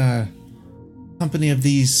in the company of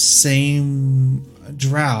these same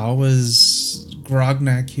drow? Was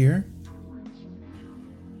Grognak here?"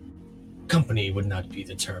 Company would not be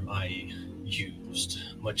the term I used.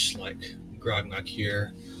 Much like Grognak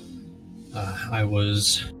here, I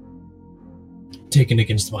was taken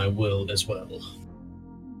against my will as well.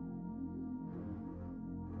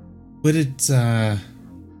 Would it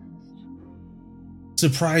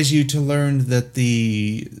surprise you to learn that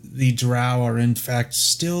the drow are in fact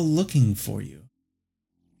still looking for you.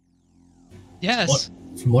 Yes.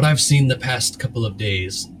 From what I've seen the past couple of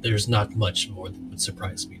days, there's not much more that would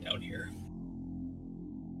surprise me down here.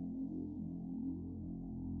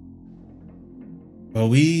 Well,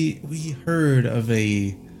 we heard of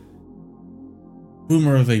a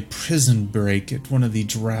rumor of a prison break at one of the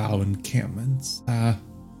drow encampments.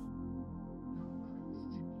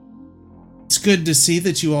 It's good to see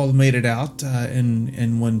that you all made it out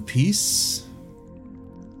in one piece.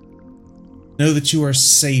 Know that you are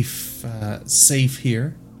safe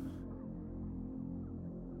here.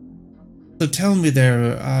 So tell me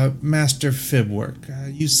there, Master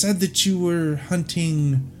Fibwork, you said that you were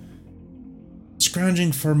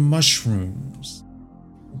scrounging for mushrooms.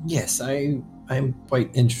 Yes, I'm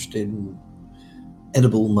quite interested in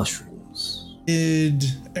edible mushrooms. Did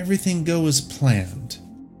everything go as planned?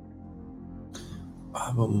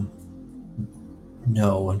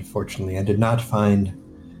 No, unfortunately, I did not find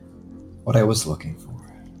what I was looking for.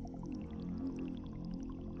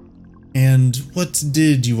 And what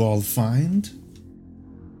did you all find?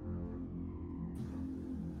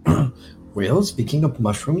 Well, speaking of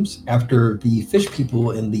mushrooms, after the fish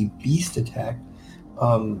people and the beast attack,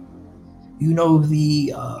 you know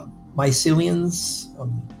the mycelians,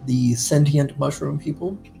 the sentient mushroom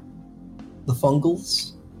people, the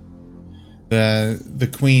fungals. The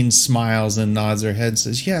queen smiles and nods her head and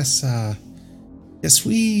says, yes,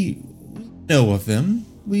 we know of them.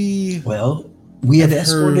 We had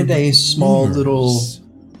escorted a small little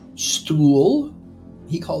stool,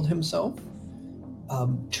 he called himself,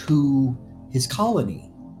 to his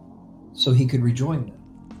colony so he could rejoin them.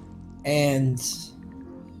 And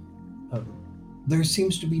there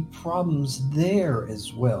seems to be problems there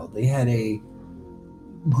as well. They had a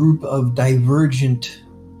group of divergent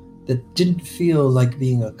that didn't feel like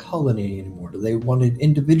being a colony anymore. They wanted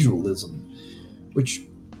individualism, which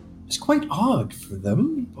is quite odd for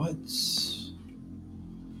them, but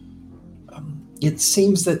it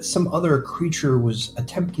seems that some other creature was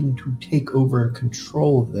attempting to take over and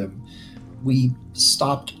control them. We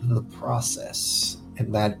stopped the process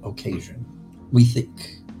in that occasion, we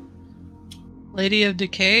think. Lady of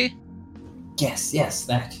Decay? Yes,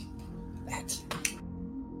 that.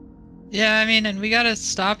 Yeah, I mean, and we gotta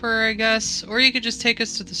stop her, I guess. Or you could just take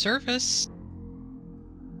us to the surface.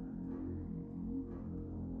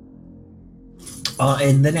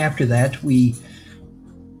 And then after that, we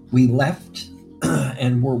left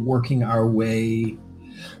and were working our way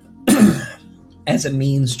as a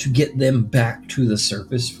means to get them back to the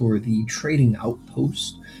surface for the trading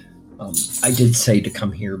outpost. I did say to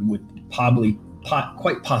come here would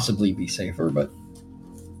quite possibly be safer, but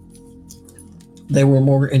they were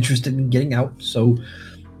more interested in getting out, so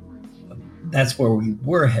that's where we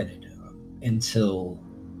were headed until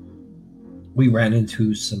we ran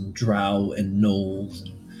into some drow and gnolls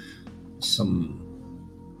and some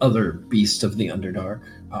other beasts of the Underdark.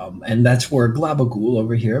 And that's where Glabagul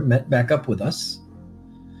over here met back up with us.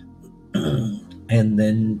 And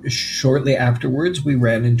then shortly afterwards, we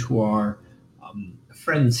ran into our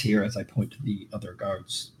friends here, as I point to the other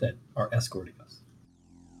guards that are escorting us.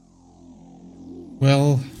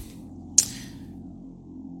 Well,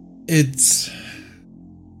 it's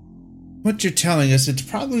what you're telling us. It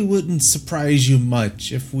probably wouldn't surprise you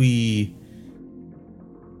much if we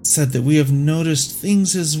said that we have noticed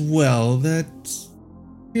things as well, that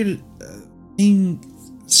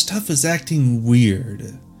stuff is acting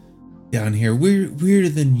weird down here. Weirder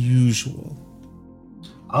than usual.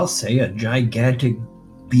 I'll say a gigantic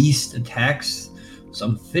beast attacks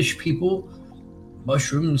some fish people.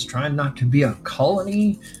 Mushrooms trying not to be a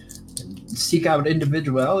colony and seek out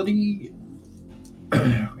individuality.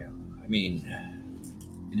 I mean,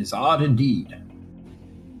 it is odd indeed.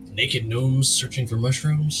 Naked gnomes searching for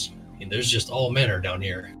mushrooms? I mean, there's just all manner down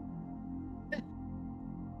here.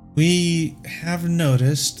 We have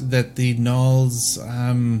noticed that the gnolls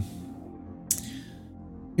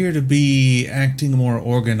appear to be acting more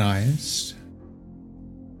organized.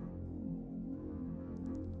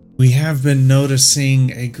 We have been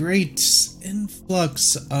noticing a great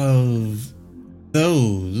influx of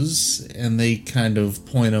those, and they kind of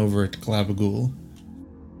point over at Glabagul.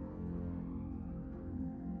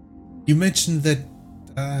 You mentioned that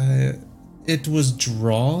it was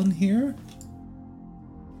drawn here?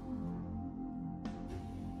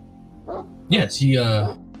 Yes, he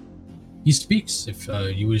speaks if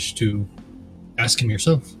you wish to ask him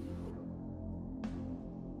yourself.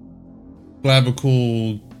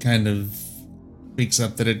 Glabagul kind of speaks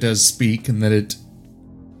up that it does speak and that it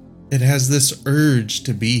it has this urge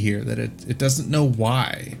to be here that it doesn't know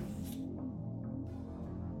why.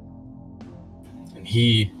 And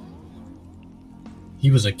he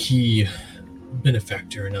was a key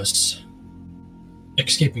benefactor in us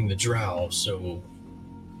escaping the Drow, so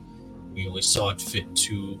we only saw it fit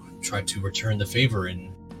to try to return the favor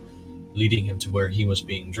in leading him to where he was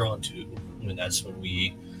being drawn to. And that's when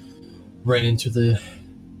we ran into the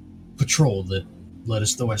patrol that led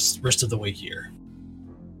us the rest of the way here.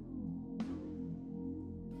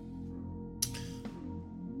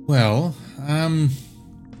 Well, and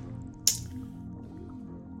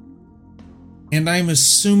I'm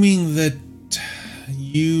assuming that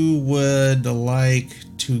you would like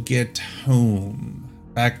to get home,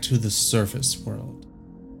 back to the surface world.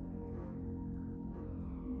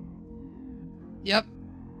 Yep.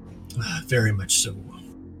 Very much so.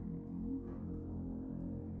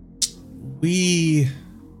 We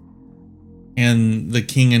and the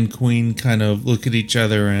king and queen kind of look at each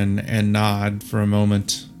other and nod for a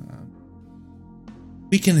moment.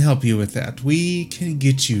 We can help you with that. We can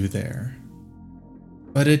get you there.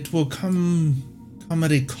 But it will come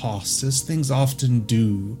at a cost, as things often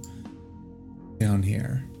do down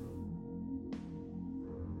here.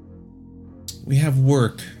 We have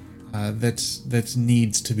work that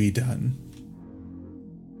needs to be done.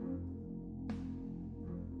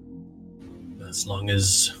 As long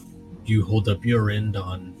as you hold up your end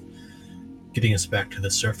on getting us back to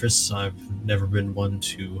the surface, I've never been one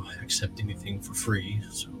to accept anything for free,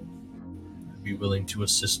 so I'd be willing to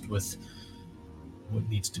assist with what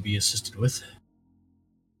needs to be assisted with.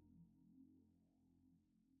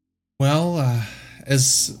 Well,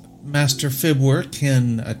 as Master Fibwork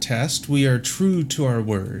can attest, we are true to our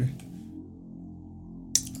word.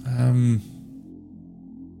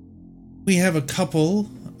 We have a couple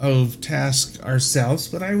of tasks ourselves,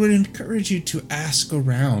 but I would encourage you to ask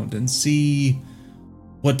around and see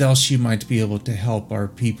what else you might be able to help our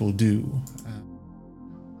people do.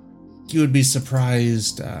 You would be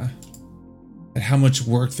surprised at how much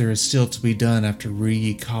work there is still to be done after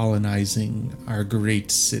recolonizing our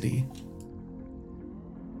great city.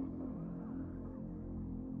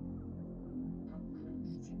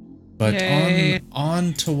 But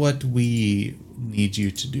on to what we need you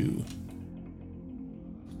to do.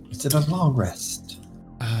 Is it a long rest?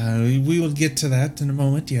 We will get to that in a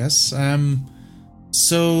moment, yes.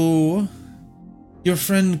 So, your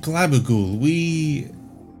friend Glabagul, we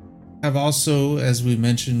have also, as we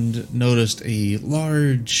mentioned, noticed a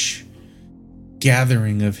large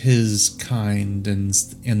gathering of his kind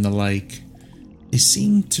and the like. They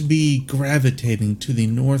seem to be gravitating to the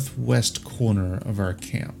northwest corner of our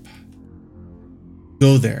camp.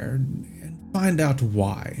 Go there and find out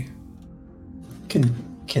why.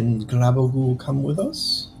 Can Glabagul come with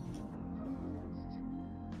us?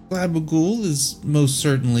 Glabagul is most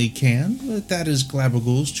certainly can, but that is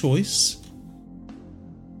Glabagul's choice.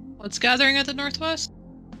 What's gathering at the northwest?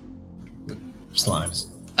 Slimes.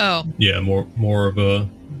 Oh. Yeah, more of a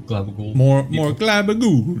Glabagul. More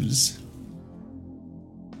Glabaguls.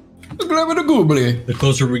 Glabagul. The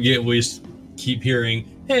closer we get, we keep hearing,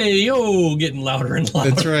 "Hey, yo," getting louder and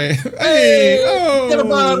louder. That's right. Hey, oh! Get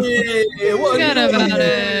about it! Forget about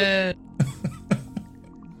it!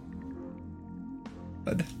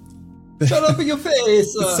 Shut up in your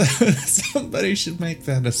face! Somebody should make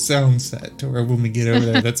that a sound set to where when we get over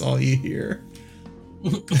there, that's all you hear.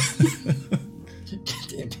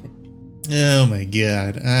 Oh my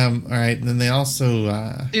god. Alright, and then they also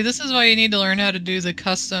Dude, this is why you need to learn how to do the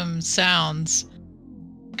custom sounds.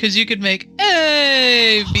 Because you could make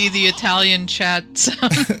 "hey" be the Italian chat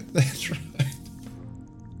sound. That's right.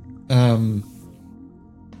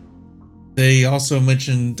 They also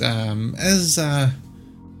mentioned as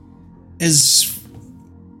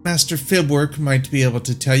Master Fibwork might be able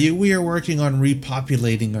to tell you, we are working on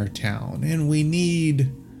repopulating our town, and we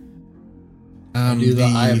need do the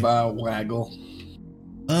eyebrow waggle.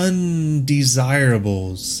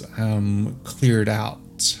 undesirables cleared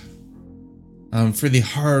out. For the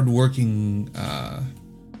hard-working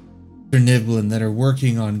Berniblin that are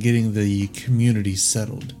working on getting the community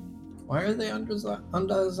settled. Why are they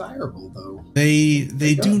undesirable, though?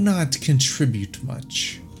 They do not contribute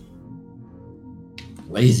much.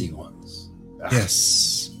 Lazy ones.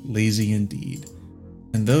 Yes, lazy indeed.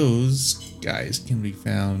 And those guys can be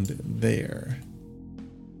found there.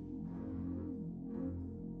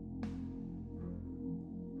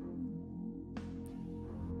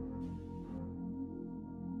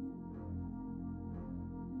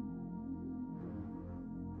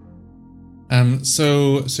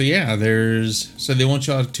 So yeah, so they want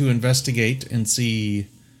y'all to investigate and see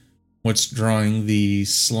what's drawing the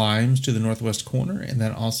slimes to the northwest corner, and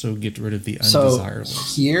then also get rid of the So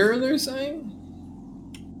undesirables. here they're saying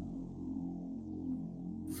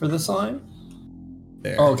for the slime.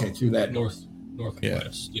 There. Oh, okay, through that Northwest.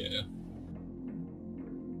 Yeah.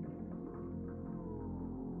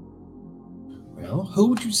 Well, who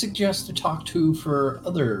would you suggest to talk to for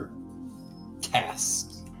other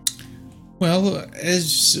tasks? Well,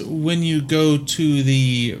 as when you go to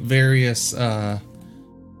the various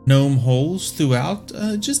gnome holes throughout,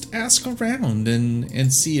 just ask around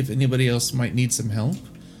and see if anybody else might need some help.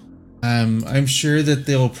 I'm sure that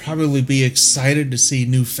they'll probably be excited to see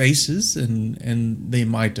new faces, and they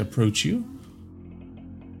might approach you.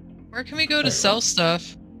 Where can we go to sell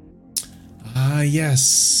stuff?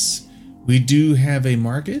 Yes, we do have a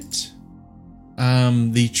market.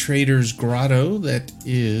 The Trader's Grotto that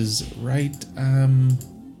is right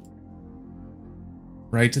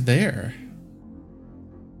there.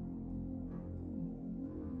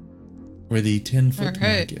 Where the 10-foot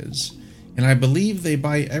mark is. And I believe they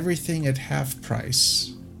buy everything at half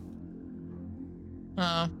price.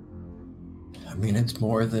 I mean, it's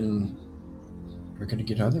more than we're going to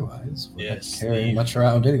get otherwise. We're not carrying much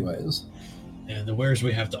around anyways. And the wares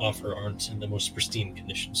we have to offer aren't in the most pristine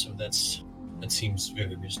condition, so that seems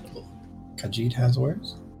very reasonable. Khajiit has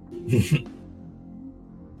wares?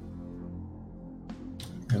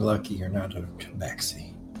 You're lucky you're not a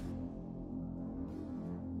tabaxi.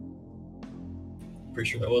 Pretty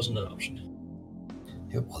sure that wasn't an option.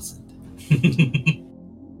 It wasn't.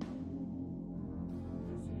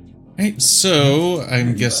 Right, so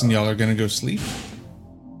I'm guessing y'all are gonna go sleep.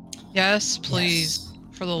 Yes, please. Yes.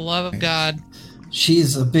 For the love of God.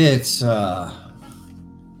 She's a bit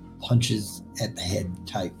punches at the head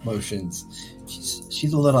type motions.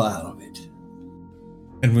 She's a little out of it.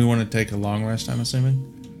 And we want to take a long rest, I'm assuming?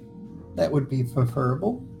 That would be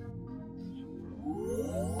preferable.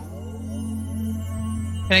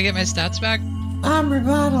 Can I get my stats back? I'm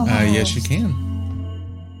revitalized. Yes, you can.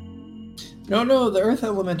 No, the earth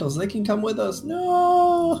elementals, they can come with us.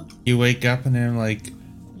 No! You wake up and they're like,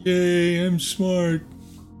 yay, I'm smart.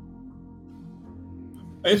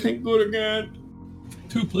 I think good again.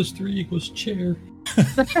 2 + 3 = chair.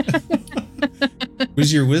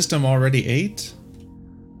 Was your wisdom already 8?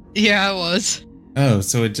 Yeah, it was. Oh,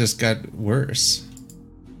 so it just got worse.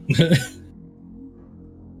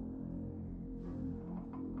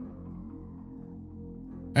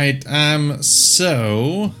 Alright,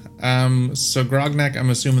 so Grognak, I'm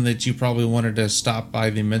assuming that you probably wanted to stop by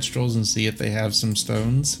the minstrels and see if they have some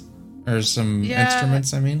stones or some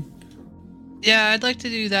instruments, I mean. Yeah, I'd like to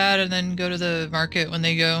do that and then go to the market when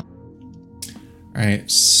they go. Alright,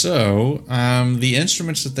 so the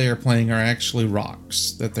instruments that they are playing are actually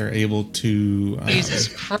rocks that they're able to Jesus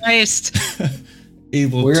Christ. We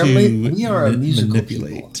are a musical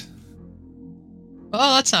manipulate.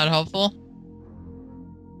 Oh, that's not helpful.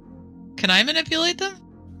 Can I manipulate them?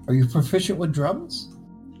 Are you proficient with drums?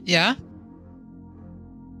 Yeah.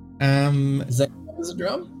 Is that as a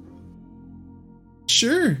drum?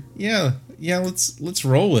 Sure. Yeah. Let's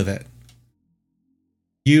roll with it.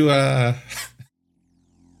 You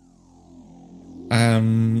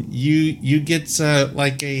you get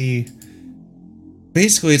like a,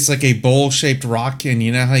 basically it's like a bowl-shaped rock, and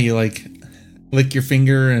you know how you like lick your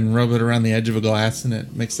finger and rub it around the edge of a glass and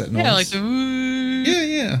it makes that noise? Yeah, like the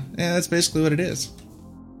Yeah, that's basically what it is.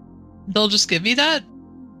 They'll just give me that?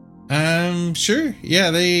 Sure.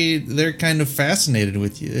 Yeah, they're kind of fascinated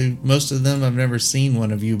with you. Most of them have never seen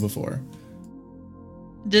one of you before.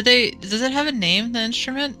 Does it have a name, the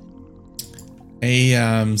instrument?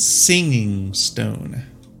 A singing stone.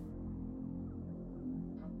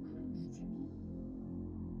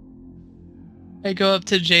 I go up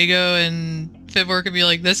to Jago and Fibwork and be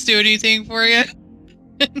like, "This do anything for you?"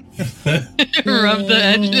 Rub the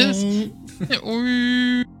edges.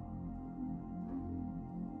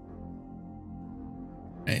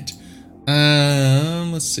 Right.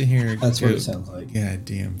 Let's see here. That's what it sounds like. God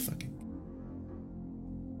damn fucking.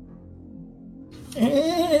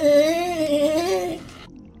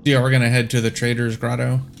 Yeah, we're gonna head to the Trader's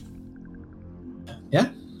Grotto. Yeah.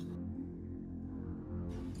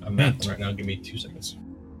 I'm mapping right now. Give me 2 seconds.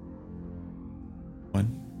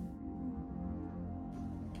 1,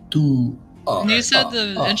 2. You said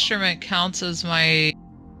the instrument counts as my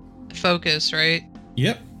focus, right?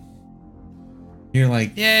 Yep. You're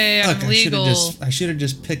like, Yay, fuck, I'm legal. I should have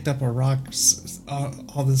just picked up a rock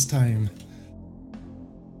all this time.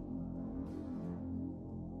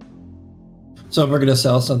 So if we're gonna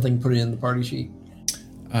sell something, put it in the party sheet.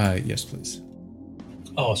 Yes, please.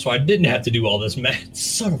 Oh, so I didn't have to do all this math.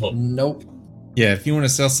 Son of a... Nope. Yeah, if you want to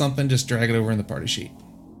sell something, just drag it over in the party sheet.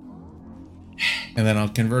 And then I'll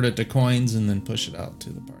convert it to coins and then push it out to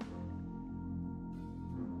the party.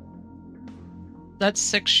 That's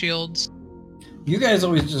 6 shields. You guys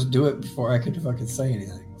always just do it before I could fucking say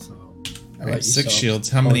anything. So, All right, 6 shields.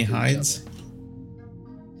 How many hides?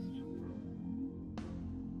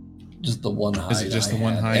 Just the one hide. Is it just the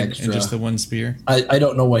one hide extra. and just the one spear? I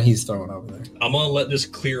don't know what he's throwing over there. I'm gonna let this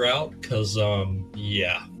clear out because,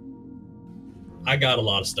 yeah, I got a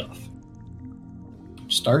lot of stuff.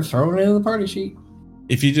 Start throwing it in the party sheet.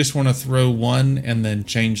 If you just want to throw one and then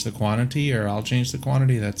change the quantity, or I'll change the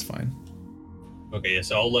quantity, that's fine. Okay, yeah,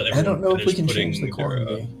 so I'll let I everyone. don't know if we can putting change the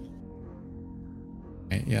quantity.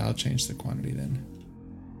 Okay, yeah, I'll change the quantity then.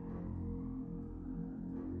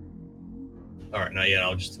 All right, not yet.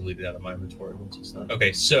 I'll just delete it out of my inventory once it's done.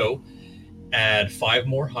 Okay, so add 5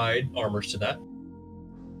 more hide armors to that.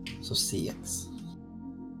 So CX.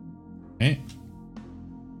 Okay.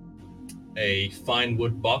 A fine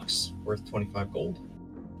wood box worth 25 gold.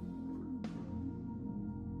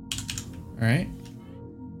 All right.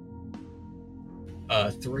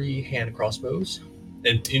 3 hand crossbows.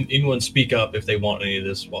 And anyone speak up if they want any of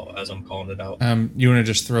this while as I'm calling it out. You want to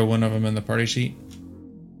just throw one of them in the party sheet?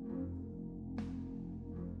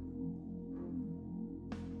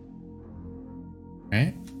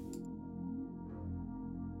 Right.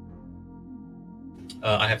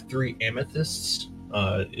 I have 3 amethysts.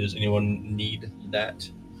 Does anyone need that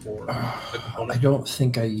for the I component? don't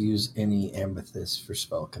think I use any amethyst for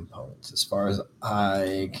spell components, as far as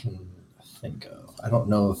I can think of. I don't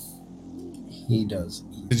know if he does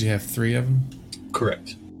either. Did you have 3 of them?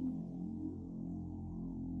 Correct.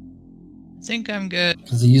 I think I'm good.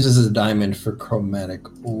 Because he uses a diamond for chromatic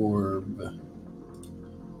orb.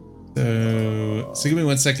 So give me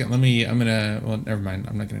 1 second. Well, never mind.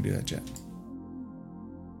 I'm not gonna do that yet.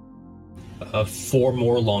 4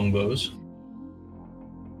 more longbows.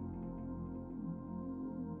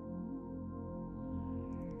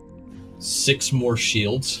 Six more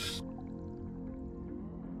shields.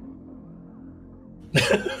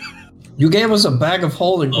 You gave us a bag of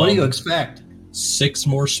holding. What do you expect? 6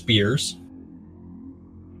 more spears.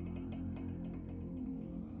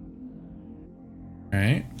 All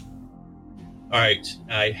right. All right,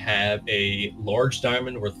 I have a large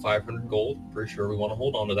diamond worth 500 gold. Pretty sure we want to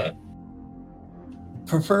hold on to that.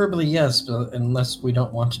 Preferably, yes, but unless we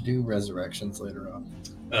don't want to do resurrections later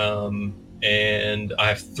on. And I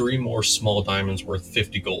have 3 more small diamonds worth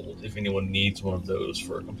 50 gold. If anyone needs one of those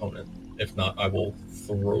for a component, if not, I will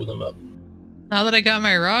throw them up. Now that I got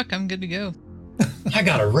my rock, I'm good to go. I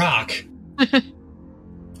got a rock.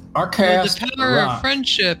 Our With cast the power rock. of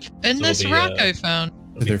friendship and So this it'll be, rock I found.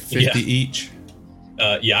 They're 50 each.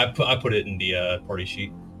 Yeah, I put it in the party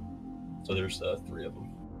sheet. So there's 3 of them.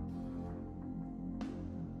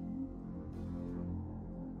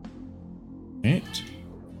 Right.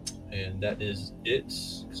 And that is it,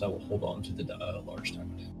 because I will hold on to the large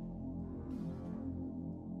diamond.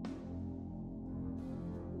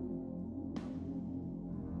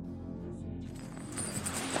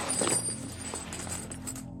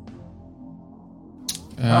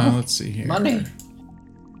 Let's see here. Money.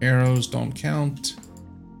 Arrows don't count.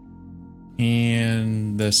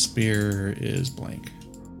 And the spear is blank.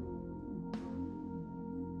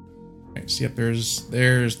 Okay, so yep,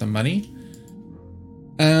 there's the money.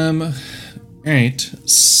 Alright,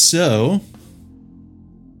 so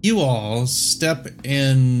you all step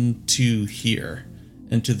into here,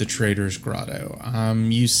 into the Trader's Grotto.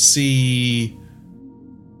 You see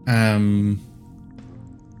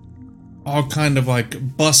all kind of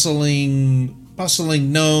like bustling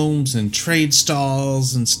gnomes and trade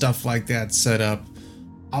stalls and stuff like that set up.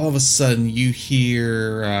 All of a sudden you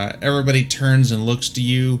hear everybody turns and looks to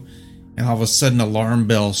you, and all of a sudden alarm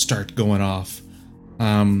bells start going off.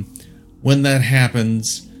 When that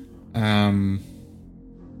happens, all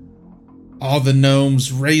the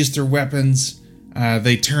gnomes raise their weapons.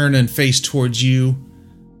 They turn and face towards you.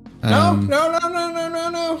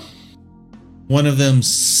 No. One of them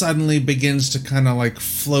suddenly begins to kind of like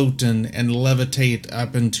float and levitate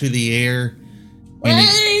up into the air. And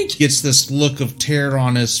he gets this look of terror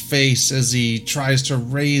on his face as he tries to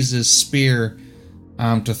raise his spear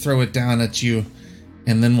to throw it down at you.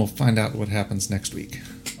 And then we'll find out what happens next week.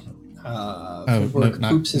 Not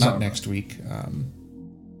next week.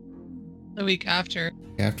 The week after.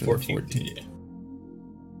 After 14th. the 14th. Yeah.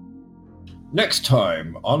 Next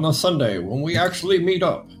time on a Sunday when we actually meet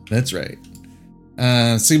up. That's right.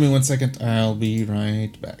 See me 1 second. I'll be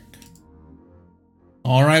right back.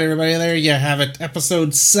 All right, everybody, there you have it.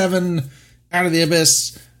 Episode 7, Out of the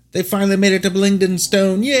Abyss. They finally made it to Blingden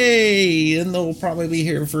Stone. Yay! And they'll probably be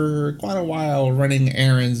here for quite a while running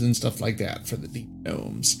errands and stuff like that for the Deep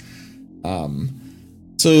Gnomes.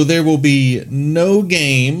 So there will be no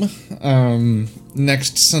game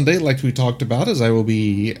next Sunday like we talked about, as I will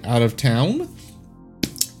be out of town.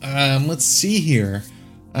 Let's see here.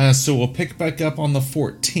 So we'll pick back up on the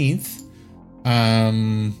 14th.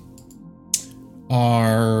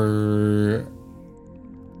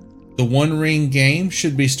 The One Ring game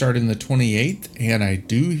should be starting the 28th, and I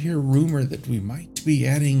do hear rumor that we might be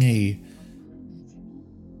adding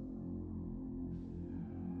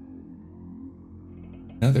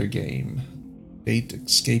another game. Date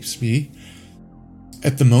escapes me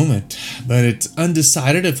at the moment, but it's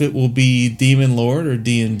undecided if it will be Demon Lord or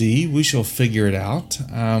D&D. We shall figure it out.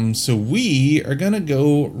 So we are gonna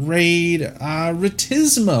go raid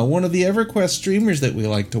Ratisma, one of the EverQuest streamers that we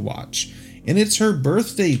like to watch, and it's her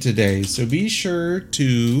birthday today, so be sure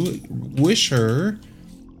to wish her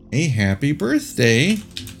a happy birthday.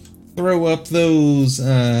 Throw up those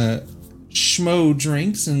schmo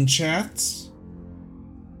drinks and chats.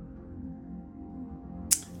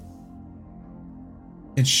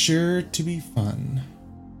 It's sure to be fun.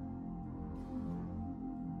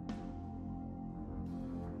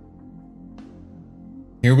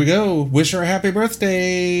 Here we go. Wish her a happy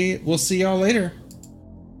birthday. We'll see y'all later.